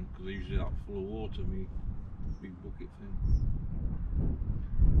water thing because they're usually that full of water. Me big bucket thing.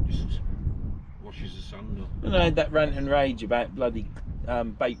 Just washes the sand off. And I had that rant and rage about bloody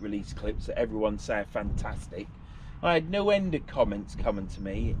bait release clips that everyone say are fantastic. I had no end of comments coming to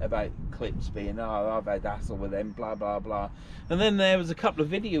me about clips being, oh, I've had hassle with them, blah blah blah. And then there was a couple of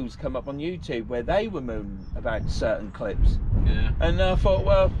videos come up on YouTube where they were mooning about certain clips. Yeah. And I thought,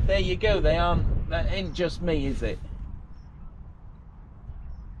 well, there you go. They aren't. That ain't just me, is it?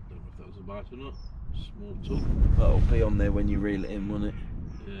 Don't know if that was a bite or not. Small tub. That'll be on there when you reel it in, won't it?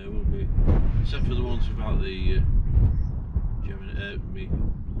 Yeah, it will be. Except for the ones without the me.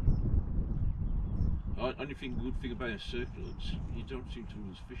 Only good thing about a circle is you don't seem to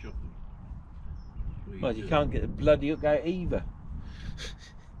lose fish off them. Well, you can't get the bloody hook out either.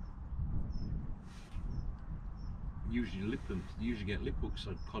 Usually usually get lip hooks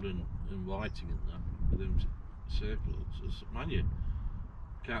like cod and whiting and that with them circle hooks. Man, you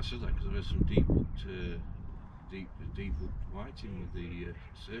can't say that because I've had some deep hooked whiting with the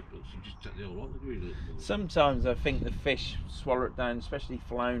circle hooks. You just take the whole lot of the greedy. Sometimes I think the fish swallow it down, especially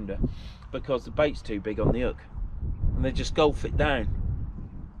flounder, because the bait's too big on the hook, and they just gulp it down.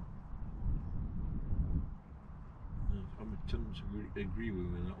 I'm tending to agree with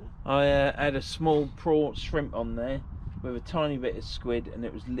you on that one. I had a small prawn shrimp on there with a tiny bit of squid, and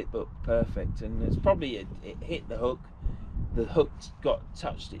it was lip hook perfect. And it's probably it hit the hook. The hook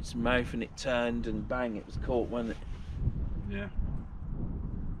touched its mouth, and it turned, and bang, it was caught, wasn't it? Yeah.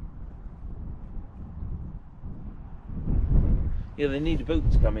 Yeah, they need a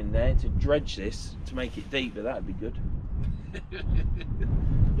boat to come in there to dredge this to make it deeper. That'd be good. I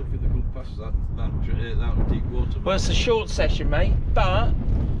don't think they come past that deep water. Well, it's a short session, mate, but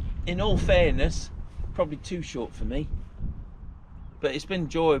in all fairness, probably too short for me. But it's been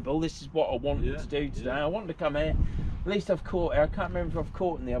enjoyable. This is what I wanted to do today. I wanted to come here. At least I've caught her. I can't remember if I've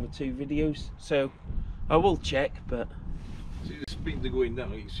caught in the other two videos, so I will check. But see the speed they're going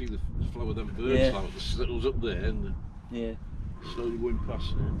down. You can see the flow of them birds like the slittles up there, and slowly going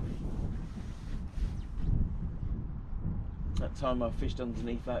past now. That time I fished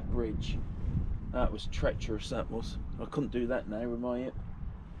underneath that bridge, that was treacherous. That was. I couldn't do that now with my hip.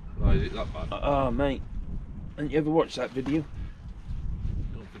 Why is it that bad? Oh, mate. Haven't you ever watched that video?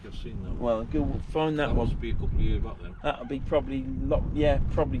 I don't think I've seen that one. Well, go find that one. Must be a couple of years back then. That'll be probably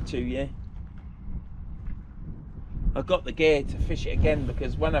probably 2 years. I got the gear to fish it again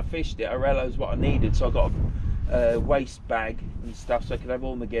because when I fished it, I realised what I needed, so I got a waste bag and stuff, so I could have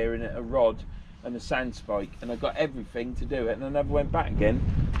all my gear in it, a rod and a sand spike, and I got everything to do it, and I never went back again,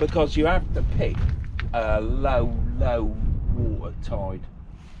 because you have to pick a low water tide,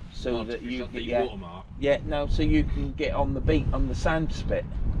 so that you get so you can get on the beat on the sand spit,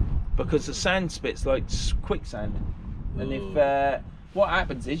 because the sand spit's like quicksand, and if what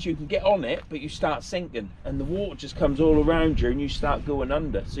happens is you can get on it, but you start sinking, and the water just comes all around you, and you start going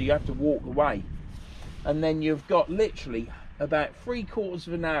under. So you have to walk away, and then you've got literally about 3/4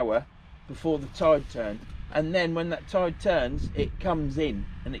 of an hour before the tide turns. And then when that tide turns, it comes in,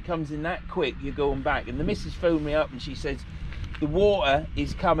 and it comes in that quick. You're going back, and the missus phoned me up, and she says the water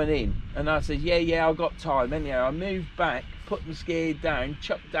is coming in, and I said, yeah, I've got time. Anyhow, I moved back, put my skier down,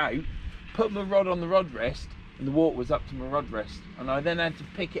 chucked out, put my rod on the rod rest, and the water was up to my rod rest, and I then had to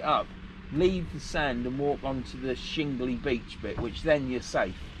pick it up, leave the sand and walk onto the shingly beach bit, which then you're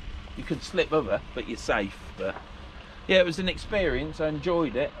safe. You could slip over, but you're safe. But yeah, it was an experience. I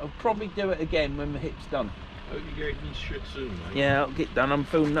enjoyed it. I'll probably do it again when my hip's done. I hope you get this shit soon, mate. Yeah, I'll get done. I'm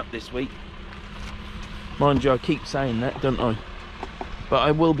filling up this week. Mind you, I keep saying that, don't I? But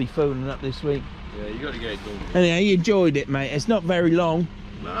I will be filling up this week. Yeah, you got to get it done. Anyhow, you enjoyed it, mate. It's not very long.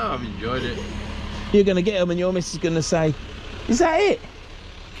 No, I've enjoyed it. You're going to get them, and your missus is going to say, is that it?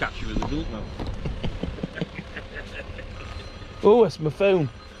 Catch you with a boot now. Oh, that's my phone.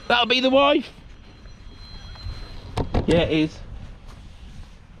 That'll be the wife. Yeah, it is.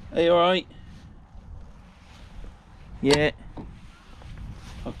 Are you alright? Yeah.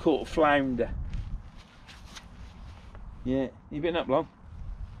 I caught a flounder. Yeah. You been up long?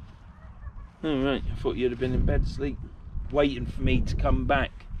 Oh, right. I thought you'd have been in bed asleep, waiting for me to come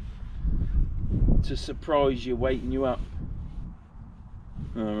back to surprise you, waking you up.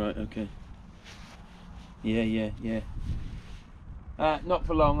 Alright, okay. Yeah. Not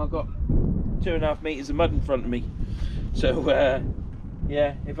for long. I've got 2.5 meters of mud in front of me. So,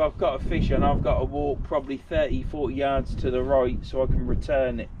 yeah, if I've got a fish on, I've got to walk probably 30-40 yards to the right so I can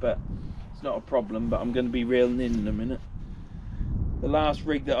return it, but it's not a problem. But I'm going to be reeling in a minute. The last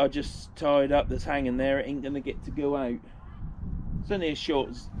rig that I just tied up that's hanging there, it ain't going to get to go out. It's only a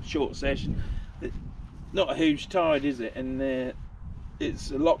short session. Not a huge tide, is it? And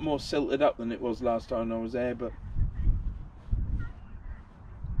it's a lot more silted up than it was last time I was there, but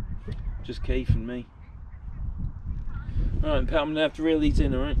just keeping me. Alright, pal, I'm going to have to reel these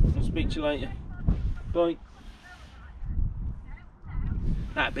in, alright? I'll speak to you later. Bye.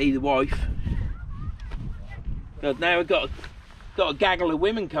 That'd be the wife. God, now we've got a gaggle of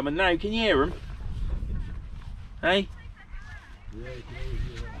women coming now. Can you hear them? Hey? Yeah, you can always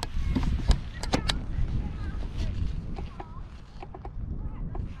hear that.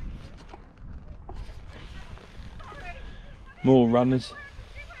 More runners.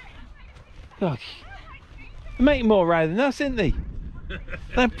 God, they're making more row than us, aren't they?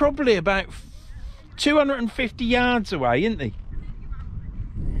 They're probably about 250 yards away, aren't they?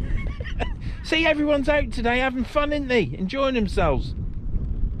 See, everyone's out today having fun, aren't they? Enjoying themselves. It's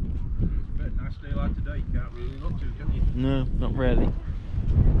a bit nice day like today. You can't really look to, can you? No, not really.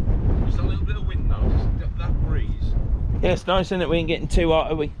 Just a little bit of wind now, just that breeze. Yeah, it's nice, isn't it? We ain't getting too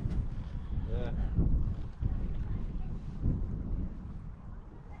hot, are we? Yeah.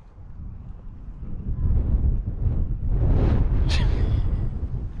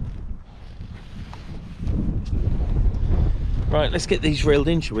 Right, let's get these reeled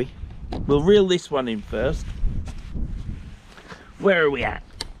in, shall we? We'll reel this one in first. Where are we at?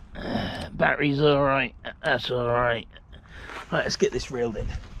 Battery's alright. That's alright. Right, let's get this reeled in.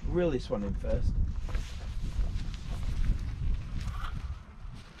 Reel this one in first.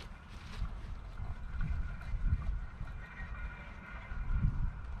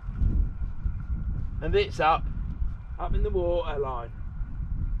 And it's up in the water line.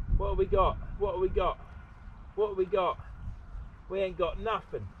 What have we got? What have we got? What have we got? We ain't got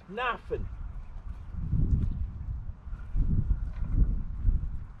nothing. Nothing.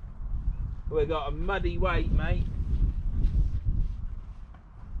 We got a muddy weight, mate.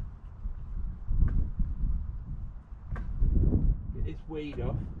 Get this weed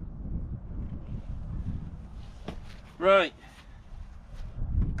off. Right.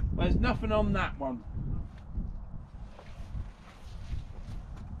 Well, there's nothing on that one.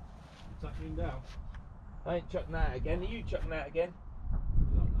 Tackling down. I ain't chucking that again. Are you chucking that again? That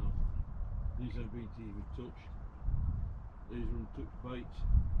now. These haven't been even touched. These are untouched baits.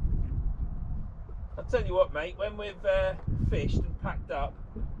 I'll tell you what, mate, when we've fished and packed up,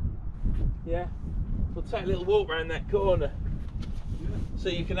 yeah, we'll take a little walk round that corner, Yeah. so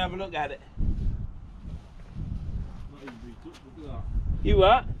you can have a look at it. Not even been touched, look at that. You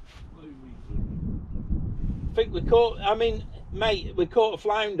what? Not even been I think we caught, I mean, mate, we caught a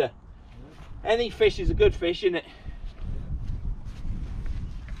flounder. Any fish is a good fish, isn't it?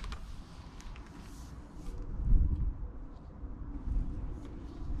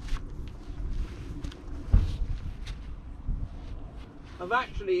 I've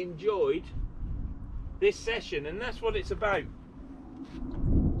actually enjoyed this session, and that's what it's about.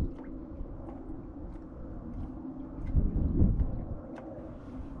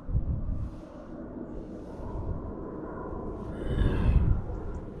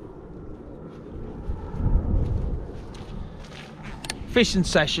 Fishing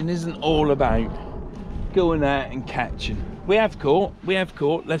session isn't all about going out and catching. We have caught,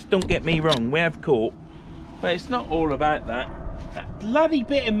 let's don't get me wrong, we have caught, but it's not all about that. That bloody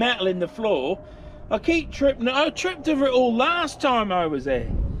bit of metal in the floor, I keep tripping. I tripped over it all last time I was there.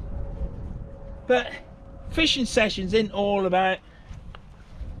 But fishing sessions isn't all about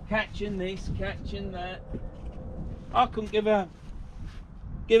catching this, catching that. I couldn't give a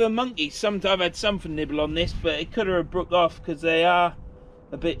monkey. Sometimes I've had something nibble on this, but it could have broke off because they are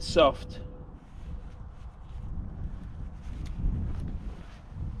a bit soft.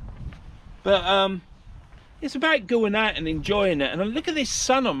 But it's about going out and enjoying it. And look at this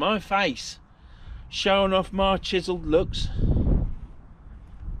sun on my face, showing off my chiseled looks.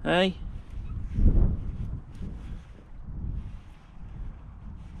 Hey?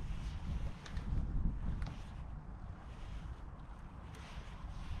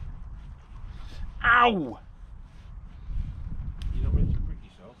 Ow! You're not ready to prick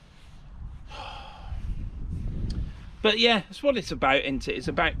yourself. But yeah, that's what it's about, isn't it? It's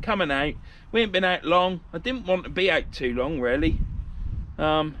about coming out. We ain't been out long. I didn't want to be out too long, really.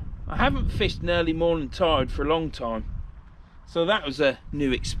 I haven't fished an early morning tide for a long time, so that was a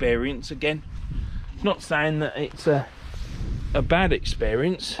new experience again. Not saying that it's a bad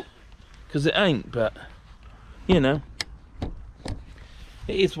experience, because it ain't, but you know,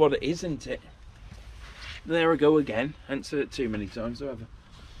 it is what it is, isn't it? There I go again. I haven't said it too many times, however.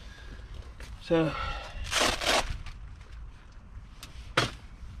 So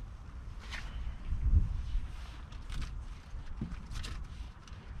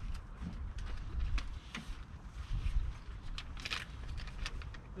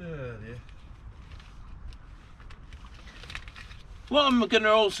what I'm going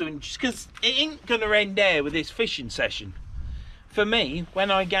to also, because it ain't going to end there with this fishing session. For me, when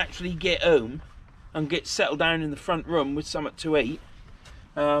I actually get home and get settled down in the front room with something to eat,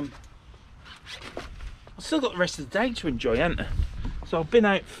 I've still got the rest of the day to enjoy, haven't I? So I've been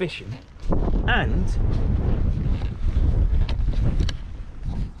out fishing, and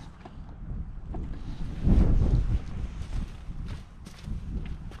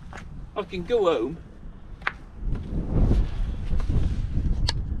I can go home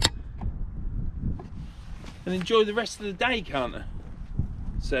and enjoy the rest of the day, can't I?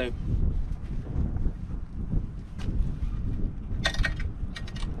 So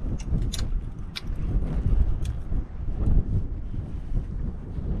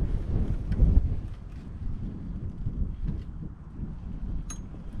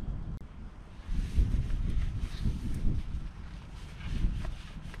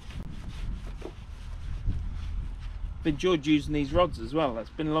I've enjoyed using these rods as well. It's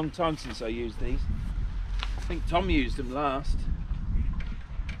been a long time since I used these. I think Tom used them last.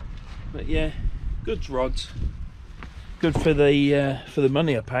 But yeah, good rods. Good for the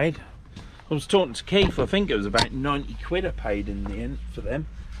money I paid. I was talking to Keith, I think it was about 90 quid I paid in the end for them.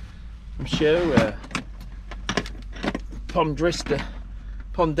 I'm sure Pondestra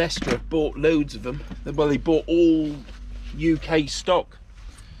bought loads of them. Well, they bought all UK stock,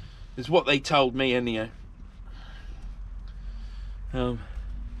 is what they told me anyhow.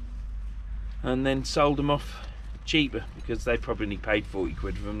 And then sold them off cheaper because they probably only paid 40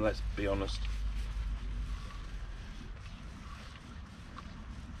 quid for them, let's be honest.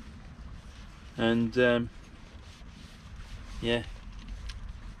 And yeah,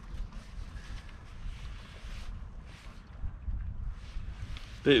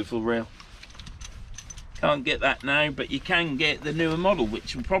 beautiful reel. Can't get that now, but you can get the newer model,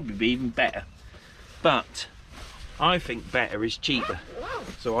 which will probably be even better. But I think better is cheaper,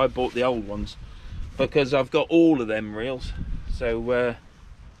 so I bought the old ones because I've got all of them reels. So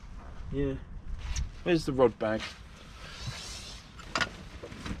yeah, where's the rod bag?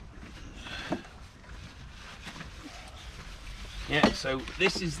 Yeah, so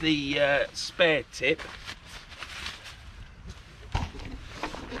this is the spare tip.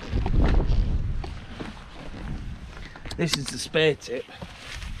 This is the spare tip.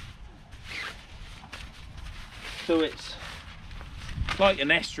 So it's like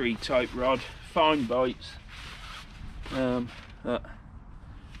an estuary type rod, fine bites, Look.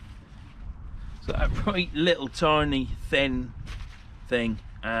 So that right little tiny thin thing,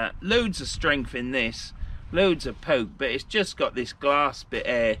 loads of strength in this, loads of poke, but it's just got this glass bit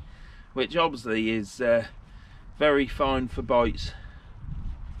here, which obviously is very fine for bites.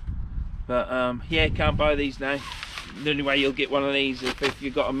 But yeah, can't buy these now. The only way you'll get one of these is if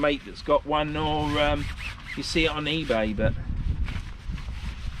you've got a mate that's got one, or you see it on eBay. But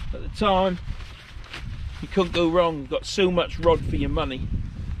at the time, you couldn't go wrong. You've got so much rod for your money.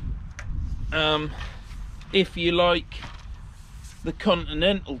 If you like the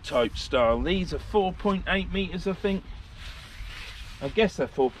continental type style, these are 4.8 meters, I think. I guess they're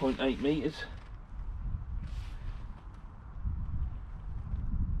 4.8 meters.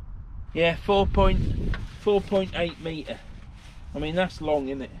 Yeah, 4.8 meter. I mean, that's long,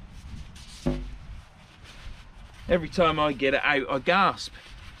 isn't it? Every time I get it out, I gasp.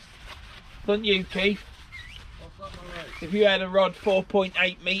 Don't you, Keith? If you had a rod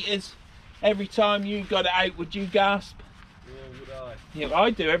 4.8 meters, every time you got it out, would you gasp? Yeah, would I? Yeah, I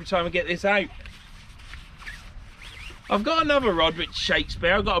do every time I get this out. I've got another rod which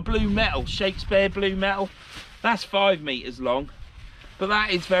Shakespeare. I've got a blue metal, Shakespeare blue metal. That's 5 meters long, but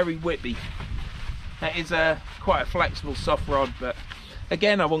that is very whippy. That is quite a flexible soft rod, but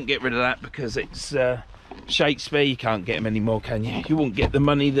again, I won't get rid of that because it's Shakespeare. You can't get them anymore, can you? You won't get the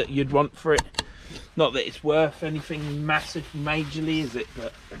money that you'd want for it. Not that it's worth anything massive majorly, is it?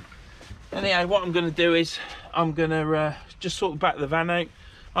 But anyhow, what I'm going to do is I'm going to just sort back the van out.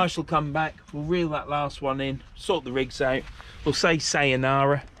 I shall come back, we'll reel that last one in, sort the rigs out, we'll say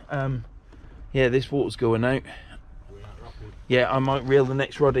sayonara. Yeah, this water's going out. Yeah, I might reel the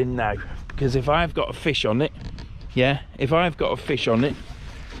next rod in now, because if I've got a fish on it, yeah, if I've got a fish on it,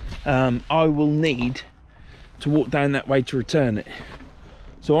 I will need to walk down that way to return it.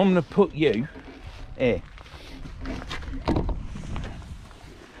 So I'm going to put you here.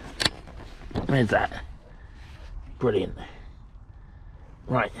 There's that. Brilliant.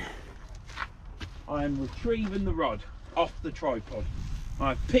 Right. I am retrieving the rod off the tripod.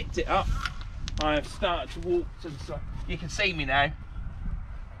 I've picked it up. I have started to walk to the side. You can see me now.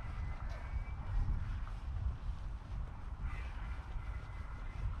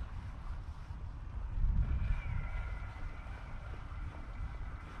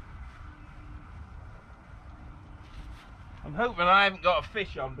 I'm hoping I haven't got a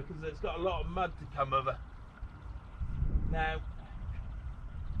fish on because it's got a lot of mud to come over. Now,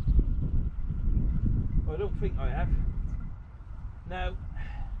 I don't think I have. No.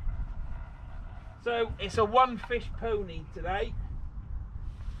 So it's a one fish pony today.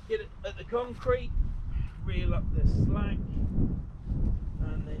 Get it at the concrete, reel up the slack,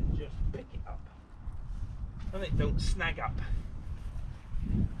 and then just pick it up. And it don't snag up.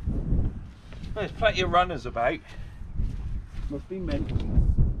 There's plenty of runners about. Must be men.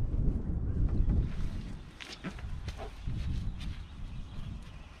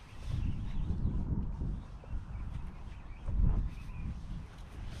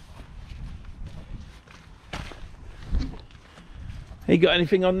 You got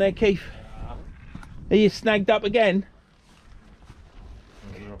anything on there, Keith? Are you snagged up again?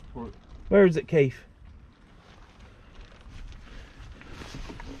 Where is it, Keith?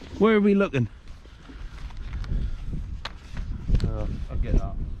 Where are we looking? I get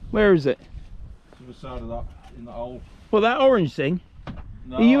that. Where is it? To the side of that, in that hole. Well, that orange thing?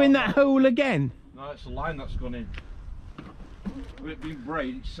 No, are you in that hole again? No, it's a line that's gone in. With it being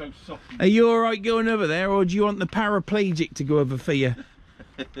braid, it's so soft. Are you alright going over there, or do you want the paraplegic to go over for you?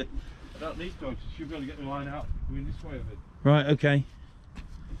 I don't need to, I should be able to get the line out going this way of it. Right, okay.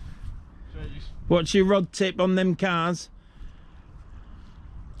 So just... What's your rod tip on them cars?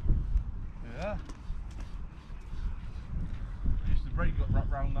 Yeah. Just the braid got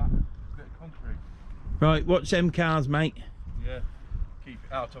wrapped round that bit of concrete. Right, watch them cars, mate. Yeah. Keep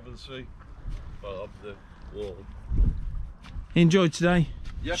it out of the sea. Well, of the wall. Enjoyed today?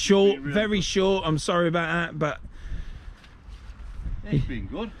 Yeah, short, really very good. short. I'm sorry about that, but yeah, it's been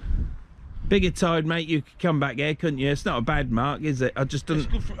good. Bigger tide, mate. You could come back here, couldn't you? It's not a bad mark, is it? I just don't. It's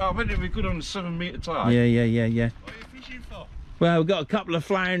good for, I bet it'd be good on a 7 metre tide. Yeah. What are you fishing for? Well, we've got a couple of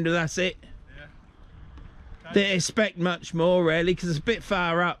flounder. That's it. Yeah. Didn't expect much more really, because it's a bit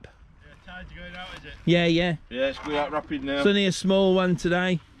far up. Yeah, tide's going out, is it? Yeah. Yeah, it's going out rapid now. It's only a small one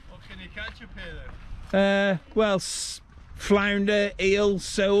today. What can you catch up here though? Well, flounder, eel,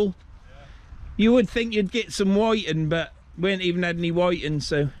 sole. Yeah. You would think you'd get some whiting, but we ain't even had any whiting,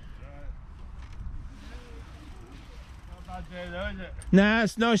 so. Not a bad day though, is it? Nah,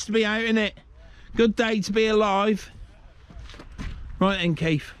 it's nice to be out, isn't it? Good day to be alive. Right then,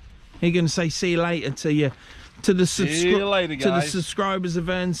 Keith. You're going to say see you later to your to the See you later, to the guys. subscribers of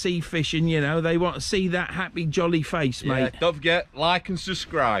Verns Sea Fishing. You know, they want to see that happy, jolly face, Yeah, mate. don't forget, like and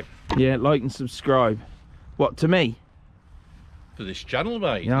subscribe. Yeah, like and subscribe. What, to me? For this channel,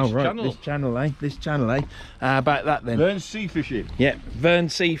 mate. Yeah, this right. channel. This channel, eh? This channel, eh? About that then. Verns Sea Fishing. Yeah,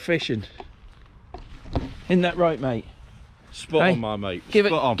 Verns Sea Fishing. Isn't that right, mate? Spot Hey, on, my mate. Give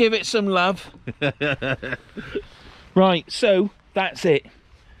Spot on. it some love. Right, so that's it.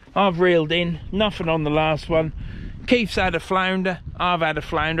 I've reeled in, nothing on the last one. Keith's had a flounder, I've had a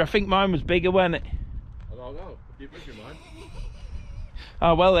flounder. I think mine was bigger, wasn't it? I don't know. Keep looking, mine.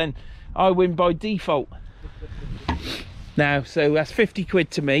 Oh, well then, I win by default. Now, so that's 50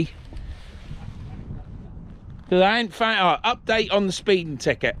 quid to me. Because I ain't found, update on the speeding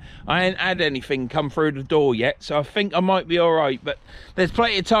ticket. I ain't had anything come through the door yet, so I think I might be all right. But there's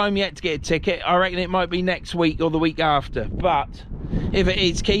plenty of time yet to get a ticket. I reckon it might be next week or the week after. But if it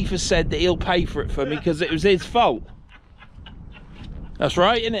is, Keith has said that he'll pay for it for me because it was his fault. That's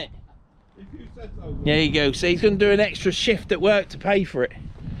right, isn't it? There you go. See, he's going to do an extra shift at work to pay for it.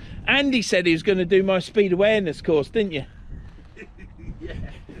 And he said he was going to do my speed awareness course, didn't you? Yeah.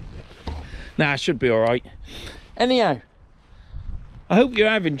 Nah, it should be all right. Anyhow, I hope you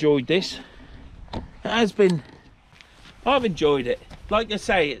have enjoyed this. It has been, I've enjoyed it. Like I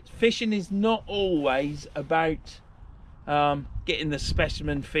say, fishing is not always about getting the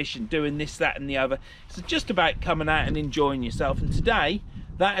specimen fish and doing this, that and the other. It's just about coming out and enjoying yourself. And today,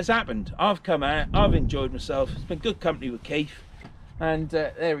 that has happened. I've come out, I've enjoyed myself. It's been good company with Keith. And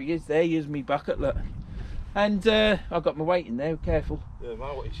there he is, there he is, me bucket, look. And I've got my weight in there, careful. Yeah,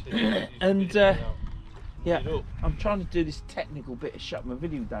 what he's And yeah, I'm trying to do this technical bit of shut my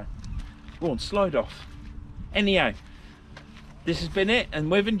video down. Go on, slide off. Anyhow, this has been it, and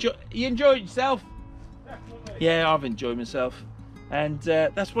we've enjoyed. You enjoyed yourself? Definitely. Yeah, I've enjoyed myself, and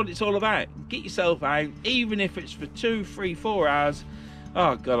that's what it's all about. Get yourself out, even if it's for 2, 3, 4 hours.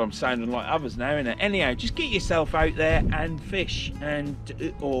 Oh God, I'm sounding like others now, innit? Anyhow, just get yourself out there and fish, and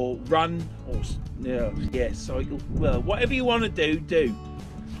or run, or yeah, cycle. Well, whatever you want to do.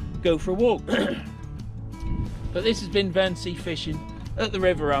 Go for a walk. But this has been Verns Sea Fishing at the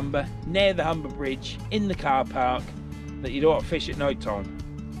River Humber, near the Humber Bridge, in the car park, that you don't want to fish at night time.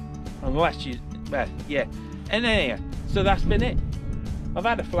 Unless you, well, yeah. And anyhow, so that's been it. I've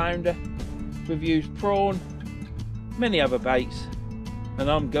had a flounder, we've used prawn, many other baits,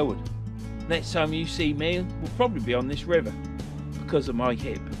 and I'm going. Next time you see me, we'll probably be on this river because of my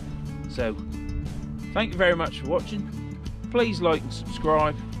hip. So, thank you very much for watching. Please like and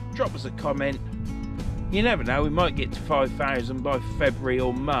subscribe, drop us a comment. You never know, we might get to 5,000 by February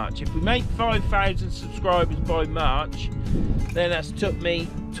or March. If we make 5,000 subscribers by March, then that's took me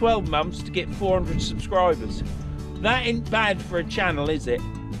 12 months to get 400 subscribers. That ain't bad for a channel, is it?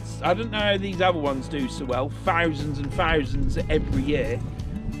 I don't know how these other ones do so well. Thousands and thousands every year.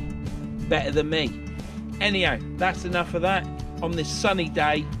 Better than me. Anyhow, that's enough of that. On this sunny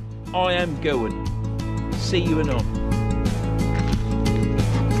day, I am going. See you anon.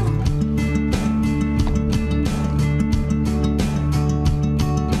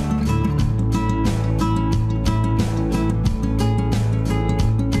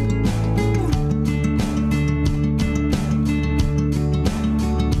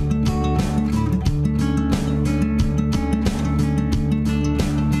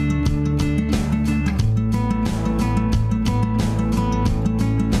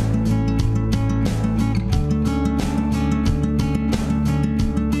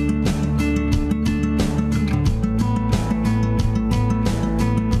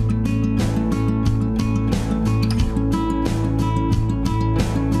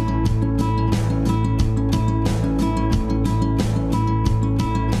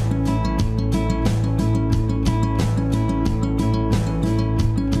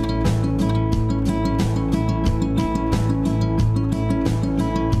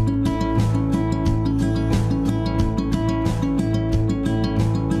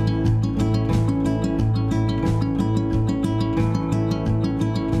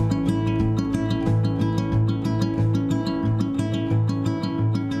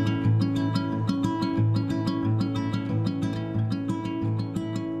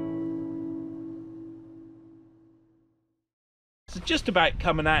 So just about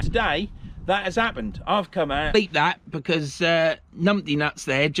coming out today, that has happened. I've come out. Bleep that because Numpty Nuts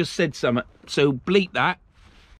there just said something. So bleep that.